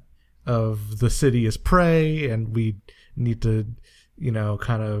 90% of the city is prey, and we need to,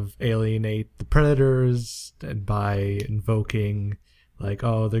 kind of alienate the predators, and by invoking like,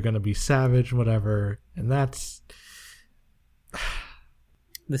 oh, they're gonna be savage, whatever, and that's.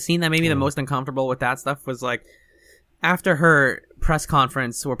 The scene that made me the most uncomfortable with that stuff was like after her press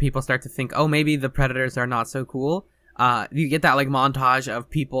conference where people start to think, oh, maybe the predators are not so cool. You get that like montage of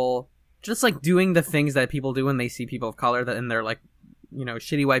people just like doing the things that people do when they see people of color, and they're like,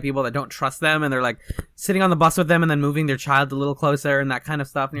 shitty white people that don't trust them, and they're like sitting on the bus with them and then moving their child a little closer and that kind of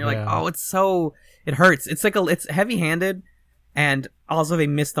stuff. And you're like, oh, it hurts. It's like it's heavy handed, and also they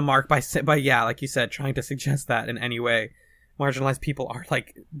missed the mark by like you said, trying to suggest that in any way marginalized people are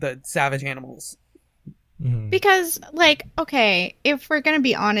like the savage animals. Because like, okay, if we're gonna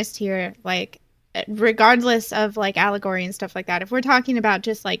be honest here, like regardless of like allegory and stuff like that, if we're talking about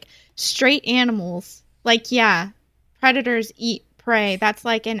just like straight animals, like, yeah, predators eat prey, that's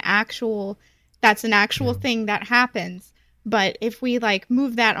an actual thing that happens. But if we like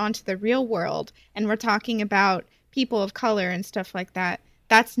move that onto the real world and we're talking about people of color and stuff like that,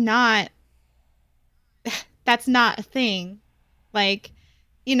 that's not a thing. Like,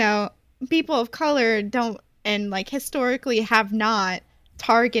 people of color don't, and like historically have not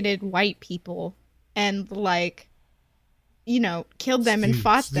targeted white people and like, killed them and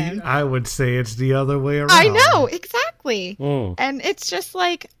fought them. I would say it's the other way around. I know, exactly. And it's just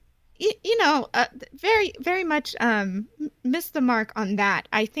like, very, very much missed the mark on that.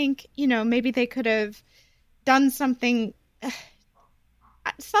 I think, maybe they could have done something,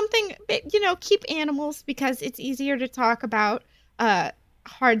 keep animals, because it's easier to talk about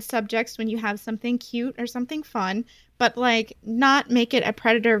hard subjects when you have something cute or something fun, but like not make it a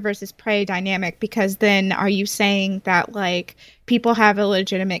predator versus prey dynamic, because then are you saying that like people have a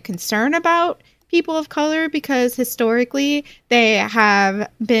legitimate concern about people of color because historically they have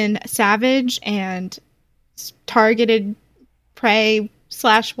been savage and targeted prey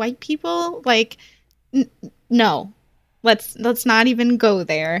 / white people? Like, no, let's not even go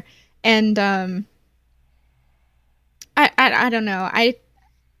there. And I don't know.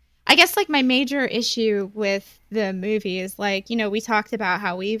 I guess like my major issue with the movie is like, we talked about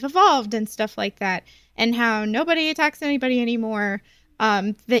how we've evolved and stuff like that, and how nobody attacks anybody anymore.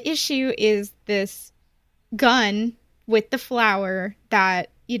 The issue is this gun with the flower that,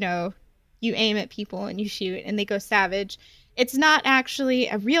 you aim at people and you shoot and they go savage. It's not actually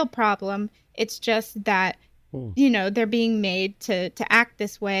a real problem. It's just that, they're being made to act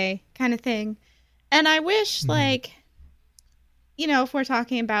this way kind of thing. And I wish, like, if we're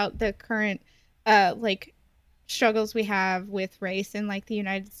talking about the current, like, struggles we have with race in, like, the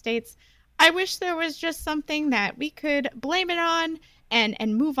United States, I wish there was just something that we could blame it on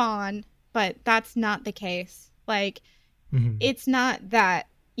and move on, but that's not the case. Like, it's not that,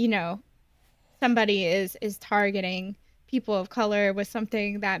 somebody is targeting people of color with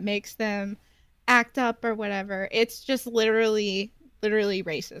something that makes them act up or whatever. It's just literally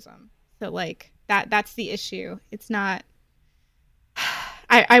racism. So, like, that's the issue. It's not...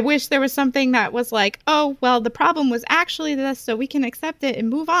 I wish there was something that was like, oh, well, the problem was actually this, so we can accept it and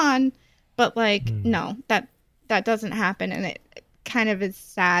move on. But, like, no, that doesn't happen, and it kind of is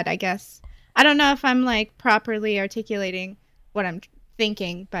sad, I guess. I don't know if I'm, like, properly articulating what I'm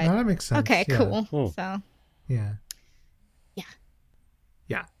thinking, but... No, that makes sense. Okay, yeah. cool. So... Yeah. Yeah.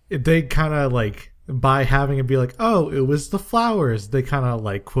 Yeah. They kind of, like, by having it be like, oh, it was the flowers, they kind of,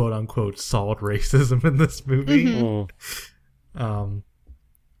 like, quote-unquote, solved racism in this movie.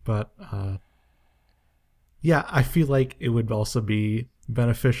 But, yeah, I feel like it would also be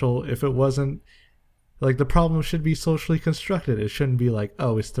beneficial if it wasn't, like, the problem should be socially constructed. It shouldn't be like,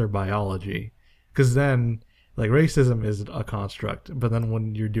 oh, it's their biology. Because then, like, racism is a construct. But then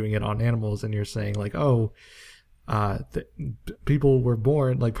when you're doing it on animals and you're saying, like, oh, people were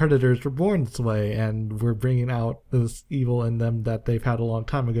born, like, predators were born this way, and we're bringing out this evil in them that they've had a long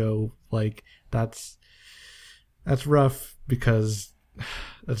time ago, like, that's rough, because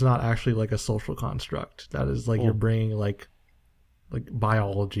it's not actually, like, a social construct. That is, like, you're bringing, like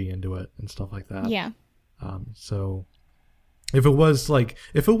biology into it and stuff like that. Yeah. So if it was like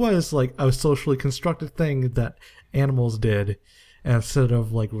a socially constructed thing that animals did, and instead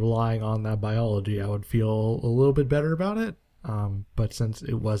of, like, relying on that biology, I would feel a little bit better about it. But since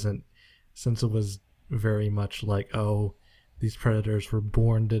it was very much like, oh, these predators were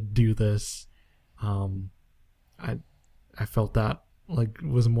born to do this, I felt that, like,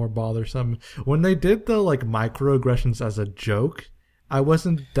 was more bothersome. When they did the, like, microaggressions as a joke, I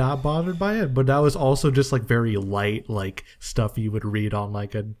wasn't that bothered by it, but that was also just, like, very light, like, stuff you would read on,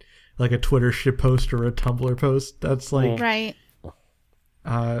 like a Twitter shit post or a Tumblr post. That's, like, right.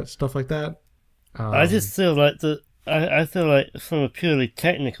 Stuff like that. I just feel like I feel like from a purely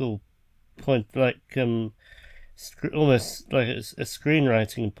technical point, like, almost like a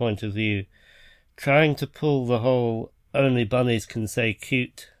screenwriting point of view, trying to pull the whole only bunnies can say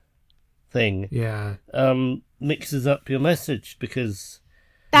cute thing, mixes up your message, because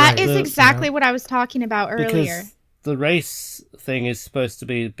that is exactly what I was talking about earlier. Because the race thing is supposed to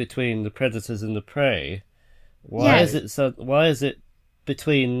be between the predators and the prey. Why is it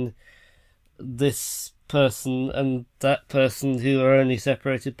between this person and that person who are only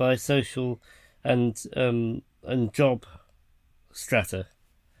separated by social and job strata?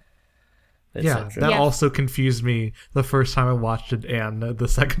 Yeah, that also confused me the first time I watched it, and the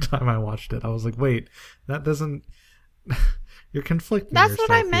second time I watched it. I was like, wait, that doesn't... You're conflicting That's yourself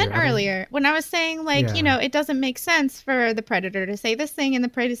what I meant here. earlier. When I was saying, like, it doesn't make sense for the predator to say this thing and the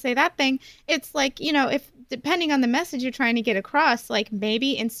prey to say that thing. It's like, if depending on the message you're trying to get across, like,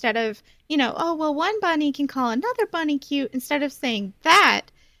 maybe instead of, oh, well, one bunny can call another bunny cute, instead of saying that,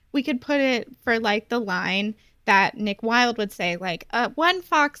 we could put it for, like, the line that Nick Wilde would say, like, one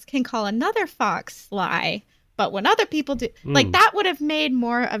fox can call another fox sly, but when other people do... Like, that would have made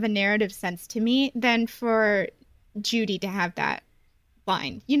more of a narrative sense to me than for Judy to have that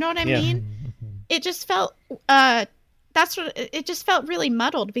line. You know what I mean? It just felt... it just felt really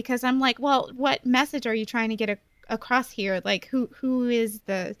muddled, because I'm like, well, what message are you trying to get across here? Like, who is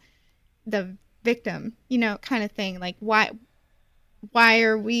the victim? Kind of thing. Like, why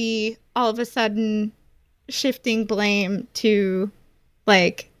are we all of a sudden shifting blame to,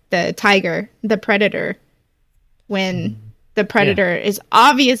 like, the tiger, the predator, when the predator is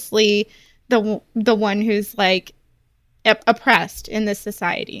obviously the one who's, like, oppressed in this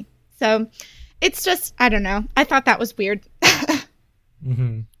society? So it's just, I don't know. I thought that was weird.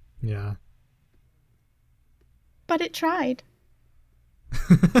 Yeah. But it tried.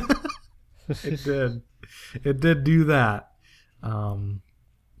 It did. It did do that.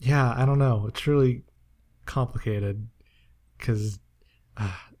 Yeah, I don't know. It's really complicated, because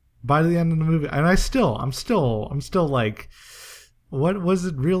by the end of the movie, and I'm still like, what was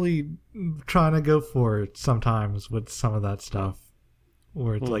it really trying to go for sometimes with some of that stuff?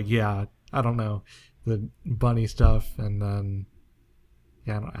 Where it's like, yeah, I don't know, the bunny stuff, and then,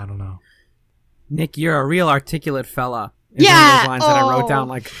 yeah, I don't know. Nick, you're a real articulate fella. Is Yeah, one of those lines that I wrote oh. down,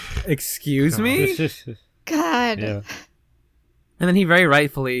 like, excuse me? God. Yeah. And then he very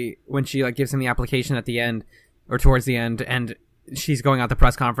rightfully, when she like gives him the application at the end, or towards the end, and she's going out the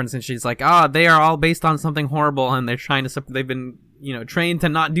press conference, and she's like, they are all based on something horrible, and they're trying to, they've been, trained to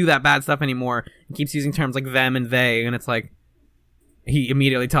not do that bad stuff anymore. He keeps using terms like them and they, and it's like, he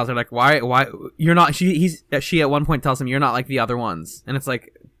immediately tells her, like, why, you're not, she at one point tells him, you're not like the other ones. And it's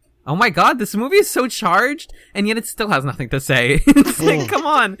like, oh my god, this movie is so charged, and yet it still has nothing to say. It's like, come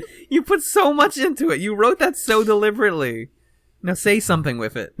on, you put so much into it. You wrote that so deliberately. Now say something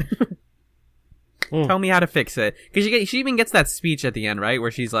with it. Tell me how to fix it. Because she even gets that speech at the end, right? Where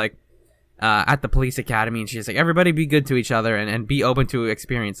she's like, at the police academy, and she's like, everybody be good to each other and be open to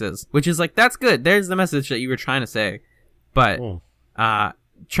experiences. Which is like, that's good. There's the message that you were trying to say. But,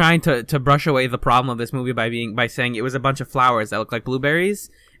 trying to brush away the problem of this movie by saying it was a bunch of flowers that look like blueberries,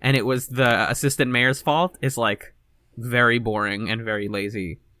 and it was the assistant mayor's fault, is like, very boring and very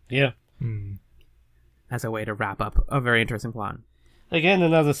lazy. Yeah. As a way to wrap up a very interesting plot. Again,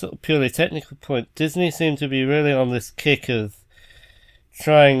 another sort of purely technical point. Disney seemed to be really on this kick of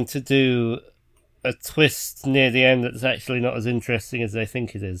trying to do a twist near the end that's actually not as interesting as they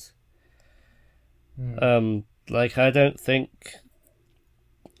think it is. Like, I don't think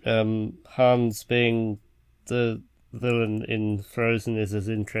Hans being the villain in Frozen is as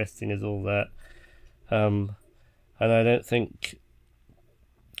interesting as all that. And I don't think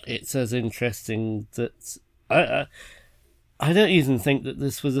it's as interesting that I don't even think that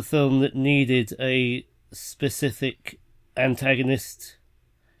this was a film that needed a specific antagonist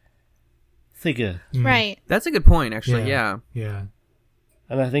figure. Right. That's a good point, actually. Yeah. Yeah.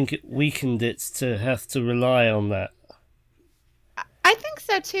 And I think it weakened it to have to rely on that. I think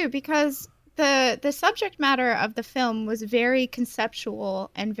so too, because the subject matter of the film was very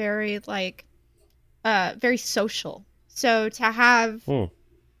conceptual and very very social. So to have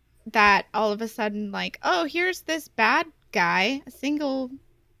that all of a sudden, like, oh, here's this bad guy, a single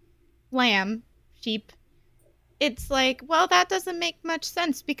sheep. It's like, well, that doesn't make much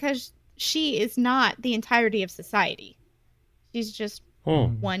sense because she is not the entirety of society. She's just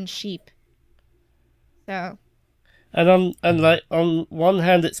one sheep. So. And on one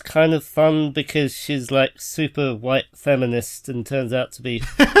hand, it's kind of fun because she's like super white feminist and turns out to be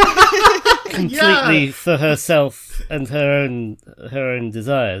completely for herself and her own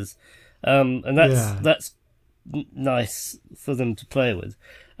desires, and that's nice for them to play with.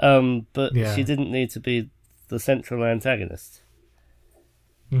 But she didn't need to be the central antagonist.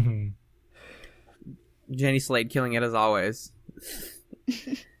 Mm-hmm. Jenny Slate killing it as always.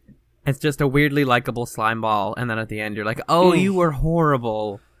 It's just a weirdly likable slime ball, and then at the end you're like, "Oh, you were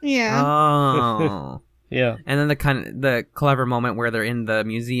horrible." Yeah. Oh. Yeah. And then the clever moment where they're in the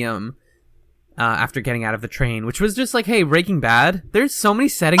museum after getting out of the train, which was just like, "Hey, Breaking Bad." There's so many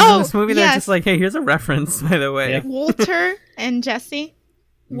settings in this movie that are just like, "Hey, here's a reference, by the way." Yeah. Walter and Jesse.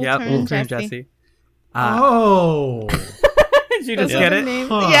 Walter and Jesse. Oh. Did you just get it?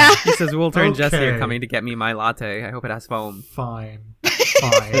 Huh. Yeah. He says Walter and Jesse are Okay. coming to get me my latte. I hope it has foam. Fine.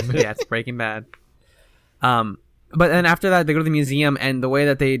 Yeah, it's Breaking Bad. But then after that, they go to the museum, and the way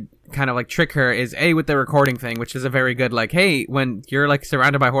that they kind of like trick her is with the recording thing, which is a very good, like, hey, when you're like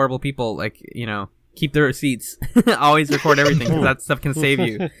surrounded by horrible people, like, keep the receipts. Always record everything because that stuff can save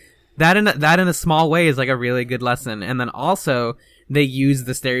you. That in a small way is like a really good lesson. And then also they use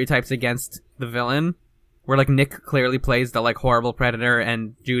the stereotypes against the villain, where like Nick clearly plays the like horrible predator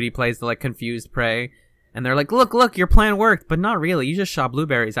and Judy plays the like confused prey. And they're like, look, your plan worked, but not really. You just shot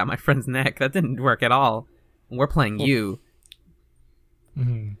blueberries at my friend's neck. That didn't work at all. We're playing you.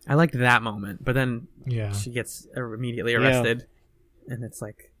 Mm-hmm. I liked that moment, but then Yeah. she gets immediately arrested, and it's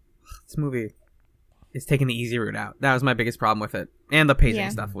like, this movie is taking the easy route out. That was my biggest problem with it, and the pacing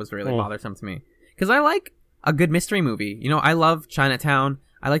stuff was really bothersome to me. Because I like a good mystery movie. I love Chinatown.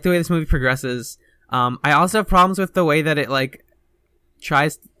 I like the way this movie progresses. I also have problems with the way that it like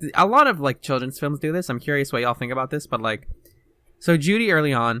tries. A lot of like children's films do this. I'm curious what y'all think about this, but like, so Judy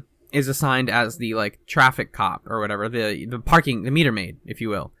early on is assigned as the like traffic cop or whatever, the meter maid, if you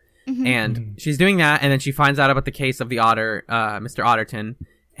will. Mm-hmm. And she's doing that, and then she finds out about the case of the otter, Mr. Otterton,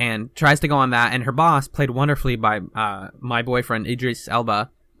 and tries to go on that. And her boss, played wonderfully by my boyfriend Idris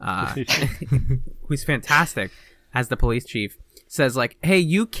Elba, who's fantastic as the police chief, says like, "Hey,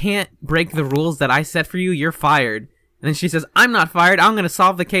 you can't break the rules that I set for you. You're fired." And then she says, "I'm not fired. I'm going to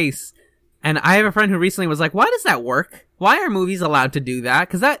solve the case." And I have a friend who recently was like, "Why does that work? Why are movies allowed to do that?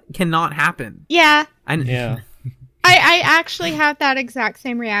 Because that cannot happen. Yeah. Yeah. I actually have that exact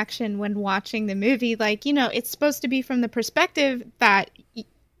same reaction when watching the movie. Like, it's supposed to be from the perspective that,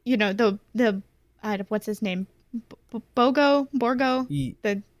 the what's his name? Borgo?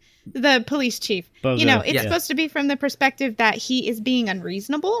 The police chief. Bogo, It's supposed to be from the perspective that he is being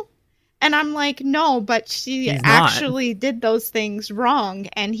unreasonable. And I'm like, no, but she actually did those things wrong.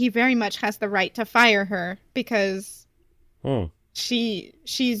 And he very much has the right to fire her because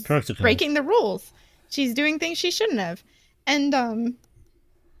she's breaking the rules. She's doing things she shouldn't have. And,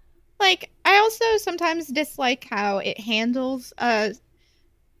 I also sometimes dislike how it handles, I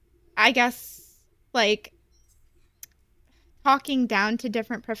guess, talking down to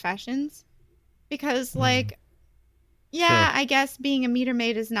different professions. Because, Sure. I guess being a meter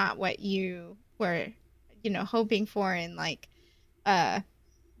maid is not what you were, hoping for and,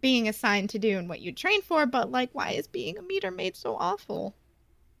 being assigned to do and what you trained for. But, why is being a meter maid so awful?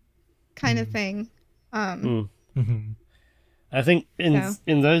 Kind of thing. Mhm. I think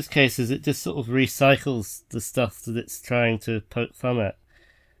in those cases, it just sort of recycles the stuff that it's trying to poke fun at.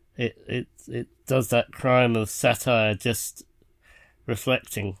 It does that crime of satire, just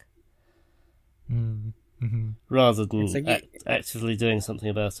reflecting rather than actively doing something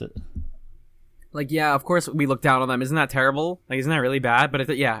about it. Of course we look down on them. Isn't that terrible? Isn't that really bad? But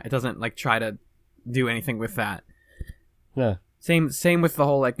it doesn't try to do anything with that. No. Same with the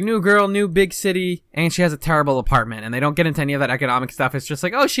whole new girl, new big city, and she has a terrible apartment, and they don't get into any of that economic stuff. It's just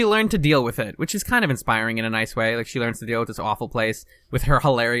she learned to deal with it, which is kind of inspiring in a nice way. She learns to deal with this awful place with her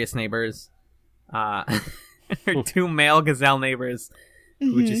hilarious neighbors, her two male gazelle neighbors,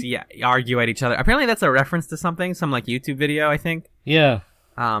 who just argue at each other. Apparently, that's a reference to something, some YouTube video, I think. Yeah.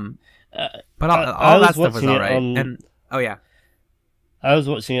 But all that stuff was alright. I was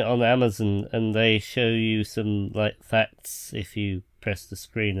watching it on Amazon, and they show you some facts if you press the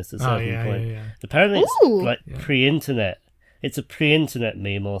screen at a certain point. Yeah. Apparently, it's pre-internet. It's a pre-internet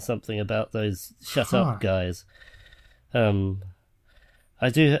meme or something about those shut up guys. I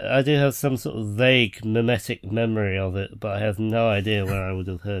do have some sort of vague mimetic memory of it, but I have no idea where I would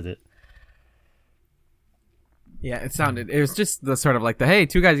have heard it. Yeah, it was just the sort of hey,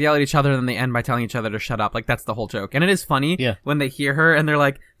 two guys yell at each other and then they end by telling each other to shut up. That's the whole joke. And it is funny when they hear her and they're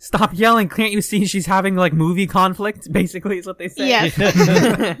like, stop yelling, can't you see she's having movie conflict? Basically is what they say. Yes.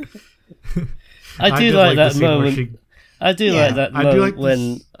 I do like that moment. I do like that moment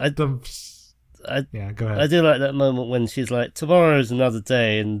when... go ahead. I do like that moment when she's like, tomorrow is another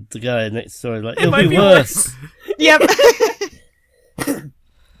day, and the guy next door is like, it'll be worse. Yep.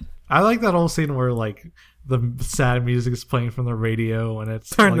 I like that whole scene where the sad music is playing from the radio and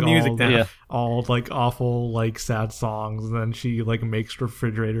it's turn the music down. All awful sad songs, and then she makes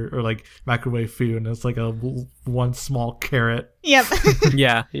refrigerator or microwave food and it's a one small carrot. Yep.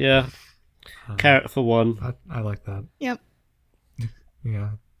 Yeah. Carrot for one. I like that. Yep. Yeah.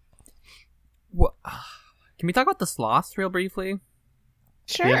 Can we talk about the sloths real briefly?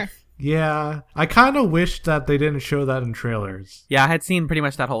 Sure. Yeah, I kind of wish that they didn't show that in trailers. Yeah, I had seen pretty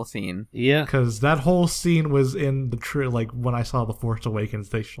much that whole scene. Yeah. Because that whole scene was in the when I saw The Force Awakens,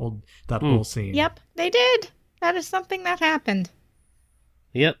 they showed that whole scene. Yep, they did. That is something that happened.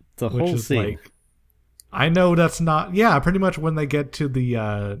 Yep, the whole scene. I know that's not... Yeah, pretty much when they get to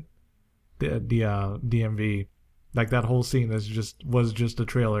the DMV, that whole scene was just a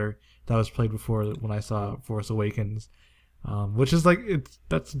trailer that was played before when I saw Force Awakens. Which is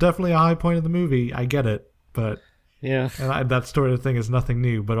that's definitely a high point of the movie. I get it, but and that sort of thing is nothing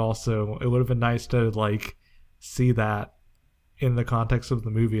new. But also, it would have been nice to see that in the context of the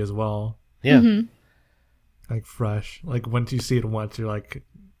movie as well. Yeah, fresh. Once you see it once, you're like,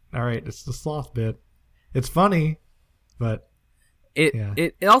 all right, it's the sloth bit. It's funny, but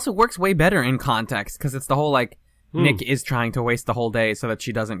it also works way better in context because it's the whole Nick is trying to waste the whole day so that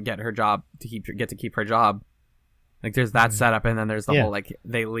she doesn't get her job to keep her job. There's that setup, and then there's the whole,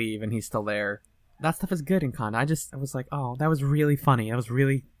 they leave, and he's still there. That stuff is good in con. I was like, oh, that was really funny. That was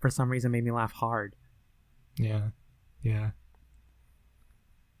really, for some reason, made me laugh hard. Yeah. It's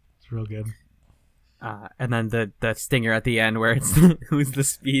real good. And then the stinger at the end where it's who's the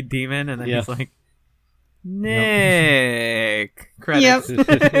speed demon, and then he's like, Nick! Credits. Yep.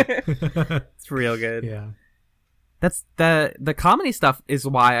 It's real good. Yeah. That's the comedy stuff is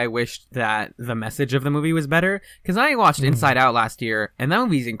why I wished that the message of the movie was better. Because I watched Inside Out last year, and that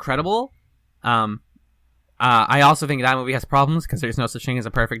movie's incredible. I also think that movie has problems because there's no such thing as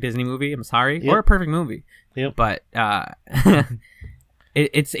a perfect Disney movie. I'm sorry, or a perfect movie. Yep. But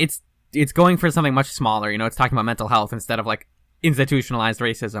it's going for something much smaller. It's talking about mental health instead of institutionalized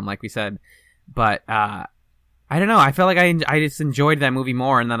racism, like we said. But I I don't know. I felt like I just enjoyed that movie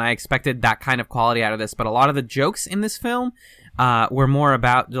more, and then I expected that kind of quality out of this. But a lot of the jokes in this film were more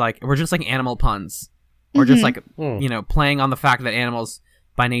about were just like animal puns, or just like playing on the fact that animals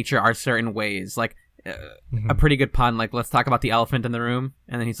by nature are certain ways. Like a pretty good pun, like let's talk about the elephant in the room,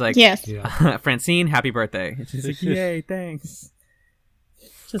 and then he's like, Yes. Francine, happy birthday. And she's like, yay, thanks.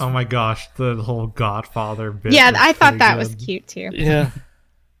 Oh my gosh, the whole Godfather bit. Yeah, was I thought pretty that good. was cute too. Yeah.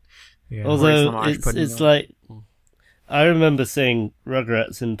 Yeah. Although Maurice LaMarche it's like, I remember seeing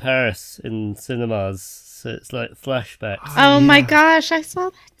Rugrats in Paris in cinemas, so it's like flashbacks. Oh my yeah. gosh, I saw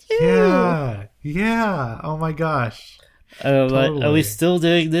that too. Yeah. Oh my gosh. And I'm like, are Totally. we still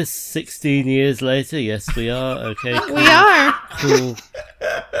doing this 16 years later? Yes, we are. Okay, cool. We are. Cool.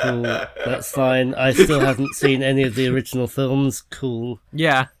 That's fine. I still haven't seen any of the original films. Cool.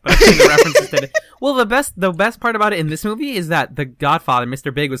 Yeah, but I've seen the references to it. Well, the best part about it in this movie is that the Godfather,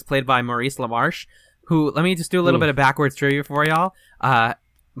 Mr. Big, was played by Maurice LaMarche, who, let me just do a little bit of backwards trivia for y'all.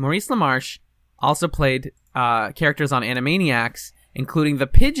 Maurice LaMarche also played characters on Animaniacs, including the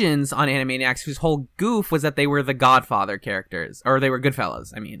pigeons on Animaniacs, whose whole goof was that they were the Godfather characters, or they were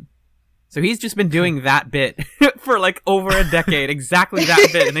Goodfellas, I mean. So he's just been doing that bit for like over a decade, exactly that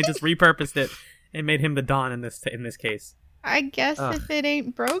bit, and they just repurposed it and made him the Don in this case. I guess Ugh. if it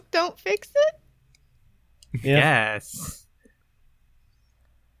ain't broke, don't fix it. Yeah. Yes.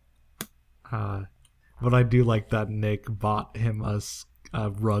 But I do like that Nick bought him a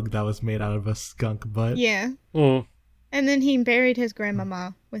rug that was made out of a skunk butt. Yeah. Mm, And then he buried his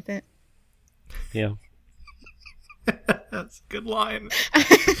grandmama with it. yeah. That's a good line.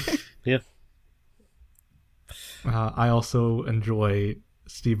 Yeah. I also enjoy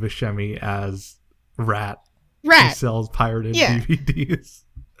Steve Buscemi as Rat, who Rat. sells pirated Yeah. DVDs.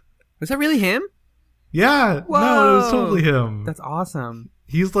 Was that really him? Yeah, no, it was Whoa. totally him. That's awesome.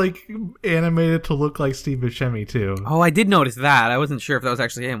 He's like animated to look like Steve Buscemi too. Oh, I did notice that. I wasn't sure if that was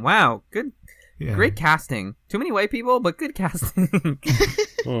actually him. Wow, good, Yeah. great casting. Too many white people, but good casting.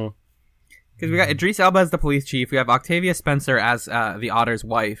 Mm. Because we got Idris Elba as the police chief. We have Octavia Spencer as the Otter's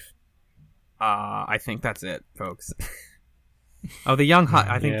wife. I think that's it, folks. Oh, the young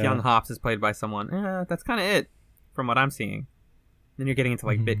I think Yeah. young Hops is played by someone. That's kind of it from what I'm seeing. Then you're getting into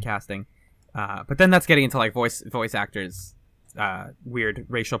like bit casting, but then that's getting into like voice actors, weird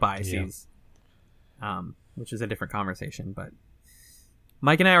racial biases, which is a different conversation. But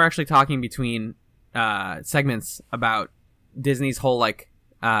Mike and I were actually talking between segments about Disney's whole like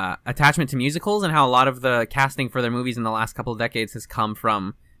attachment to musicals and how a lot of the casting for their movies in the last couple of decades has come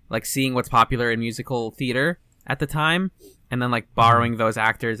from like seeing what's popular in musical theater at the time and then like borrowing those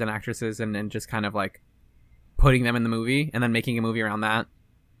actors and actresses and just kind of like putting them in the movie and then making a movie around that.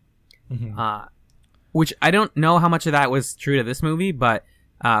 Which I don't know how much of that was true to this movie, but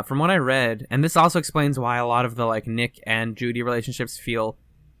from what I read, and this also explains why a lot of the like Nick and Judy relationships feel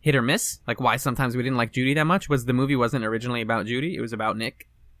hit or miss, like why sometimes we didn't like Judy that much, was the movie wasn't originally about Judy, it was about Nick.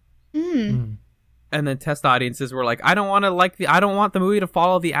 And then test audiences were like, I don't want the movie to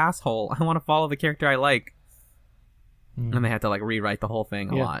follow the asshole. I want to follow the character I like. And they had to like rewrite the whole thing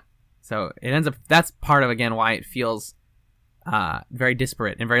a lot. So it ends up, that's part of again why it feels very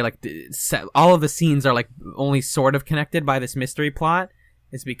disparate and very like all of the scenes are like only sort of connected by this mystery plot.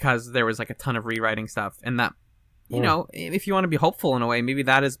 Is because there was like a ton of rewriting stuff, and that you know, if you want to be hopeful in a way, maybe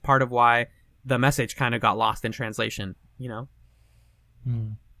that is part of why the message kind of got lost in translation. You know,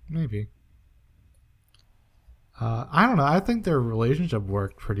 Maybe. I don't know. I think their relationship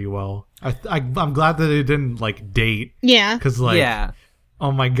worked pretty well. I'm glad that it didn't like date. Yeah. Because like, yeah,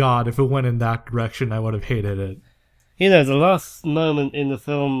 oh my god, if it went in that direction, I would have hated it. You know, the last moment in the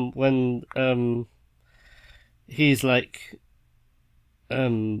film when he's like,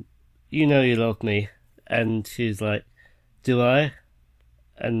 you know you love me, and she's like, do I?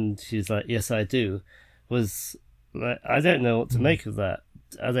 And she's like, yes I do, was like, I don't know what to make of that.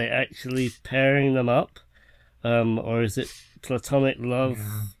 Are they actually pairing them up? Or is it platonic love,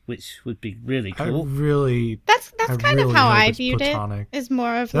 which would be really cool? That's I kind of really how hope I it's viewed platonic. it. Is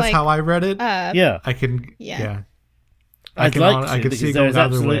more of That's like how I read it. Yeah. I can. Yeah. Yeah. I'd like to, I could because see it going there's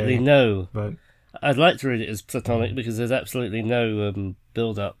either absolutely way, no... But I'd like to read it as platonic because there's absolutely no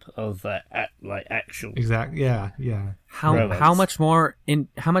build-up of that, like, actual... exactly. Yeah. how romance. much more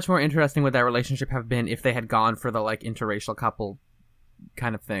interesting would that relationship have been if they had gone for the like interracial couple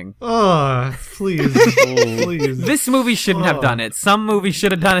kind of thing? Oh, please, please. This movie shouldn't have done it. Some movies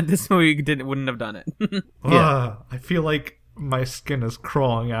should have done it. This movie wouldn't have done it. I feel like my skin is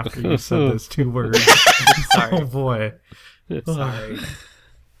crawling after you said those two words. Sorry. Oh boy. Sorry.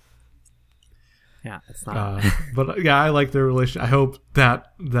 Yeah, it's not. But yeah, I like their relation. I hope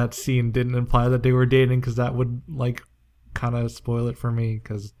that scene didn't imply that they were dating, because that would like kind of spoil it for me.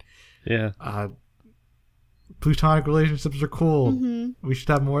 Because Yeah. platonic relationships are cool. Mm-hmm. We should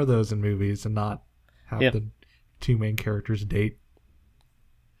have more of those in movies and not have the two main characters date.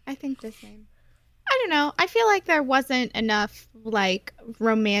 I think the same. I don't know. I feel like there wasn't enough like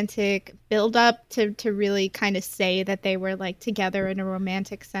romantic build up to really kind of say that they were like together in a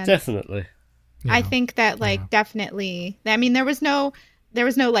romantic sense. Definitely. Yeah. I think that like definitely. I mean, there was no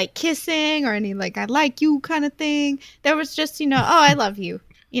like kissing or any like I like you kind of thing. There was just, oh, I love you,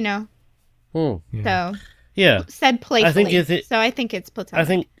 Yeah. So Yeah. said playfully. I think so I think it's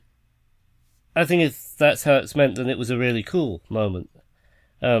platonic. I think if that's how it's meant, then it was a really cool moment.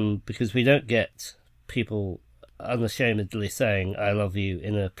 Because we don't get people unashamedly saying "I love you"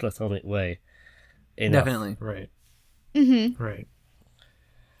 in a platonic way enough. Definitely. Right. Mm-hmm. Right.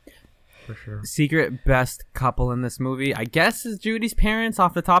 For sure. Secret best couple in this movie, I guess, is Judy's parents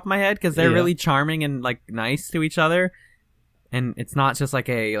off the top of my head, because they're really charming and like nice to each other, and it's not just like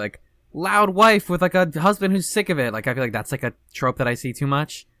a like loud wife with like a husband who's sick of it. Like I feel like that's like a trope that I see too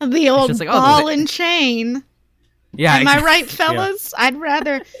much. The old just like, ball and chain. Yeah, Am I right, fellas? I'd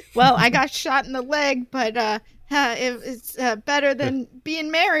rather. Well, I got shot in the leg, but it's better than being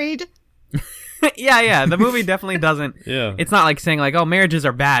married. yeah. The movie definitely doesn't. Yeah. It's not like saying like, oh, marriages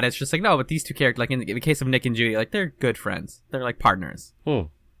are bad. It's just like, no, but these two characters, like in the case of Nick and Judy, like they're good friends. They're like partners.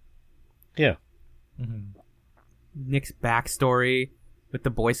 Yeah. Mm-hmm. Nick's backstory with the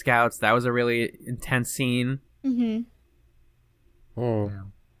Boy Scouts, that was a really intense scene. Mm-hmm. Hmm. Yeah.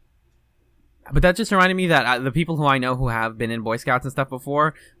 But that just reminded me that the people who I know who have been in Boy Scouts and stuff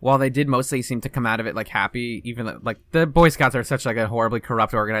before, while they did mostly seem to come out of it like happy, even like the Boy Scouts are such like a horribly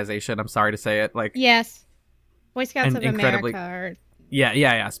corrupt organization. I'm sorry to say it. Like Yes, Boy Scouts And of incredibly- America.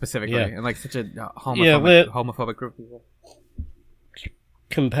 yeah, specifically, Yeah. and like such a homophobic group of people.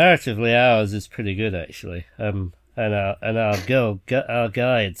 Comparatively, ours is pretty good actually. And our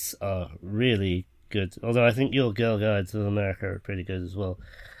guides are really good. Although I think your Girl Guides of America are pretty good as well.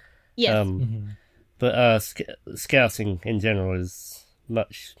 Yes. But our scouting in general is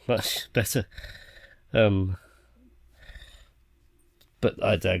much better. But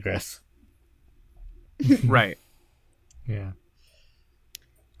I digress. Right. Yeah.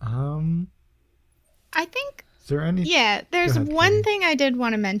 I think. Is there any? Yeah, there's Go ahead, one Katie. thing I did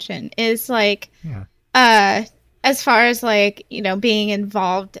want to mention is like, Yeah. as far as like being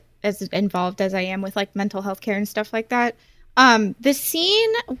involved as I am with like mental health care and stuff like that. The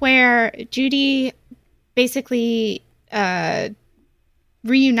scene where Judy basically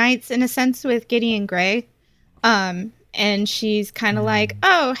reunites in a sense with Gideon Grey, and she's kind of like,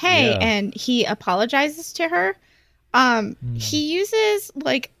 oh hey, Yeah. and he apologizes to her. He uses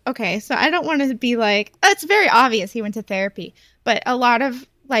like, okay, so I don't want to be like, it's very obvious he went to therapy, but a lot of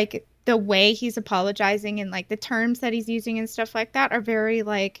like the way he's apologizing and like the terms that he's using and stuff like that are very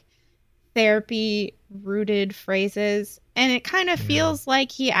like therapy rooted phrases, and it kind of feels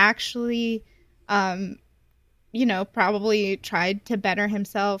like he actually probably tried to better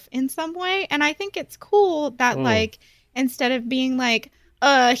himself in some way. And I think it's cool that like instead of being like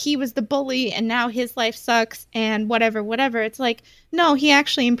he was the bully and now his life sucks and whatever, it's like, no, he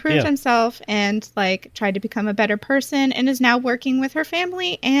actually improved himself and like tried to become a better person and is now working with her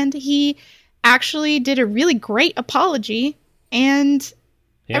family, and he actually did a really great apology, and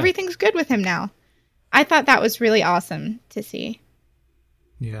everything's good with him now. I thought that was really awesome to see.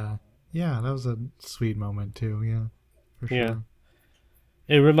 Yeah. Yeah, that was a sweet moment too. Yeah. For sure. Yeah.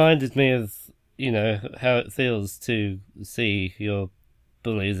 It reminded me of, how it feels to see your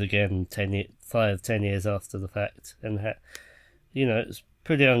bullies again 10 years after the fact. And, it's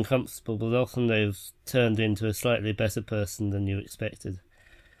pretty uncomfortable, but often they've turned into a slightly better person than you expected.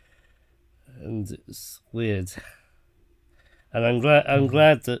 And it's weird. And I'm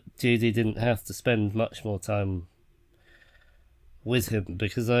glad that Judy didn't have to spend much more time with him,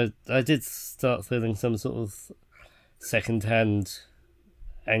 because I did start feeling some sort of second-hand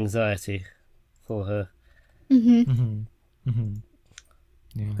anxiety for her. Yeah.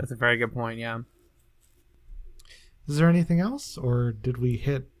 That's a very good point. Yeah. Is there anything else, or did we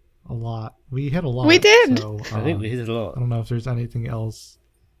hit a lot? We hit a lot. We did. So, I think we hit it a lot. I don't know if there's anything else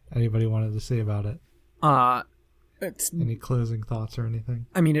anybody wanted to say about it. It's. Any closing thoughts or anything?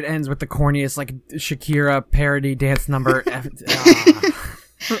 I mean, it ends with the corniest like Shakira parody dance number.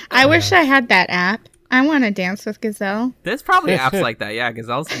 I wish I had that app. I want to dance with Gazelle. There's probably apps like that. Yeah,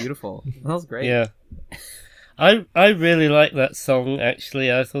 Gazelle's beautiful. Gazelle's great. Yeah. I really like that song,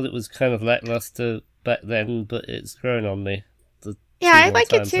 actually. I thought it was kind of lackluster back then, but it's grown on me. Yeah, I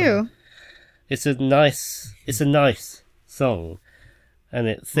like it too. it's a nice song, and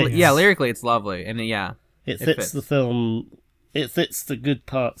it fits. Yeah, lyrically it's lovely, and it fits the film. It fits the good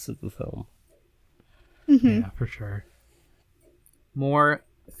parts of the film. Yeah, for sure. More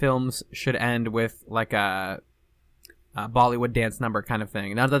films should end with like a Bollywood dance number kind of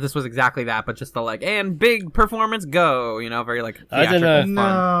thing. Not that this was exactly that, but just the like, and big performance go, very like I don't know. fun.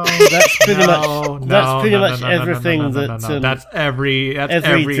 No, That's pretty much everything that that's every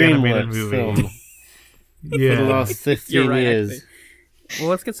every animated DreamWorks movie. film for the Yeah, last 15 You're right, years. actually. Well,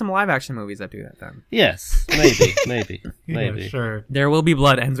 let's get some live action movies that do that then. Yes, maybe. yeah, sure. There Will Be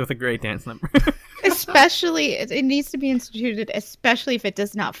Blood ends with a great dance number. Especially, it needs to be instituted, especially if it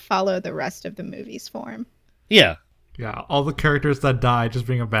does not follow the rest of the movie's form. Yeah. Yeah, all the characters that die, just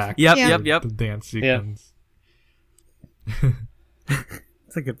bring them back. Yep, Yeah. yep. The dance sequence.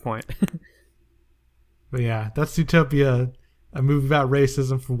 That's a good point. But yeah, that's Zootopia, a movie about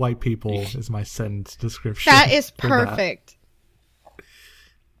racism for white people, is my sentence description. That is for that. perfect.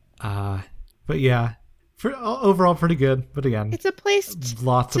 But yeah, for overall pretty good. But again, It's a place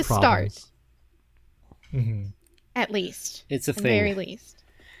lots to of problems. at least. It's a At the thing. very least.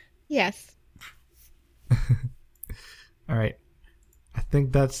 Yes. All right, I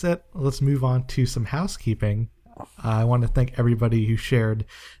think that's it. Let's move on to some housekeeping. I want to thank everybody who shared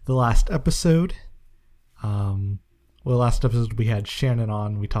the last episode. Last episode we had Shannon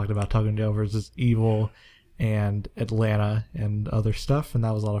on. We talked about Tuck and Dale versus Evil and Atlanta and other stuff, and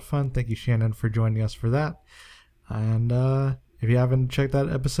that was a lot of fun. Thank you, Shannon, for joining us for that. And if you haven't checked that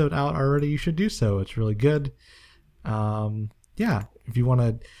episode out already, you should do so. It's really good. If you want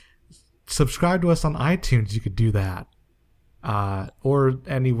to subscribe to us on iTunes, you could do that. Or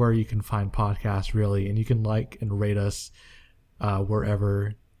anywhere you can find podcasts, really. And you can like and rate us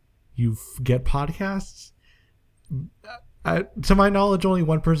wherever you get podcasts. To my knowledge, only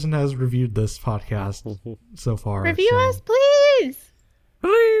one person has reviewed this podcast so far. Review so. us, please.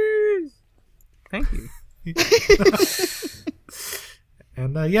 Please. Thank you.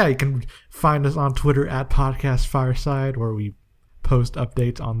 And you can find us on Twitter at Podcast Fireside, where we post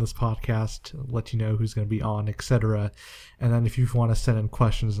updates on this podcast, let you know who's going to be on, etc. And then if you want to send in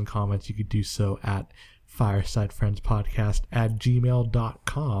questions and comments, you could do so at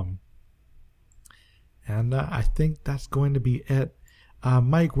firesidefriendspodcast@gmail.com. And I think that's going to be it.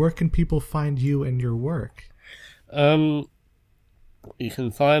 Mike, where can people find you and your work? You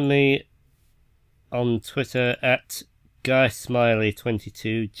can find me on Twitter at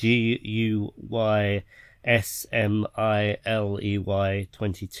GuySmiley22,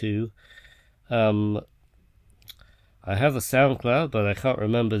 GUYSMILEY22. I have a SoundCloud, but I can't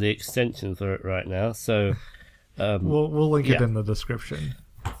remember the extension for it right now. So We'll link it in the description.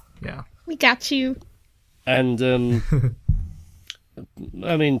 Yeah. We got you. And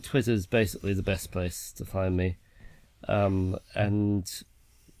Twitter's basically the best place to find me. And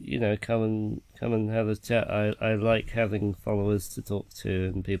come and have a chat. I like having followers to talk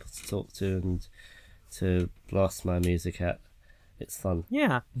to and people to talk to and to blast my music at. It's fun.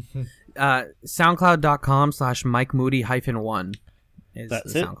 Yeah. SoundCloud.com/Mike Moody -1 is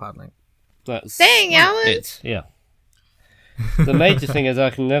That's the it. SoundCloud link. That's Dang, Alan. it. Yeah. The major thing is I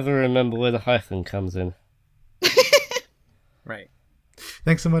can never remember where the hyphen comes in. Right.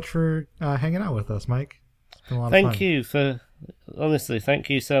 Thanks so much for hanging out with us, Mike. It's been a lot of fun. Thank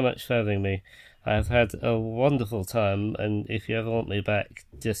you so much for having me. I've had a wonderful time, and if you ever want me back,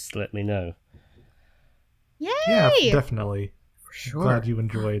 just let me know. Yay! Yeah, definitely. Sure. Glad you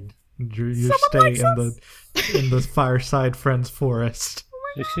enjoyed your stay in the Fireside Friends forest.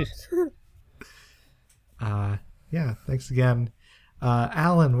 Thanks again.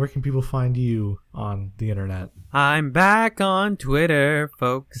 Alan, where can people find you on the internet? I'm back on Twitter,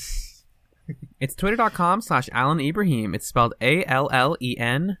 folks. It's twitter.com/Alan Ibrahim. It's spelled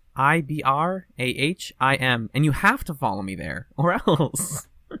ALLENIBRAHIM. And you have to follow me there, or else.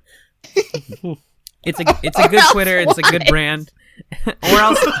 It's a good Twitter. It's a good brand.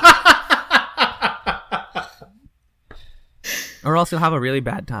 Or else you'll have a really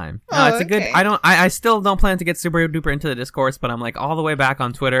bad time. It's a good. Okay. I still don't plan to get super duper into the discourse, but I'm like all the way back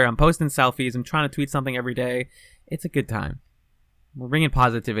on Twitter. I'm posting selfies. I'm trying to tweet something every day. It's a good time. We're bringing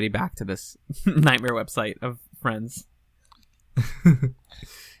positivity back to this nightmare website of friends.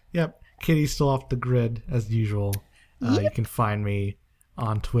 Yep, Kitty's still off the grid as usual. You can find me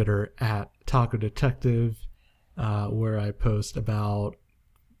on Twitter at Taco Detective, where I post about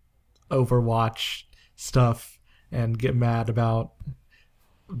Overwatch stuff and get mad about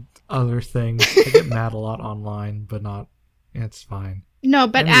other things. I get mad a lot online, but not. It's fine. No,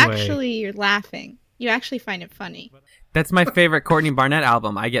 but Anyway. actually, you're laughing. You actually find it funny. That's my favorite Courtney Barnett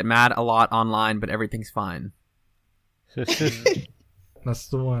album. I get mad a lot online, but everything's fine. That's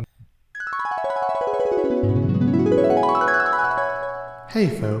the one. Hey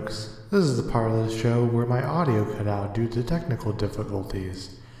folks, this is the part of the show where my audio cut out due to technical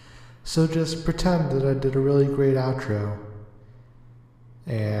difficulties. So just pretend that I did a really great outro.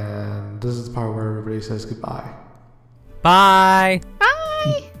 And this is the part where everybody says goodbye. Bye!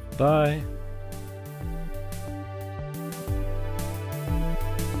 Bye! Bye.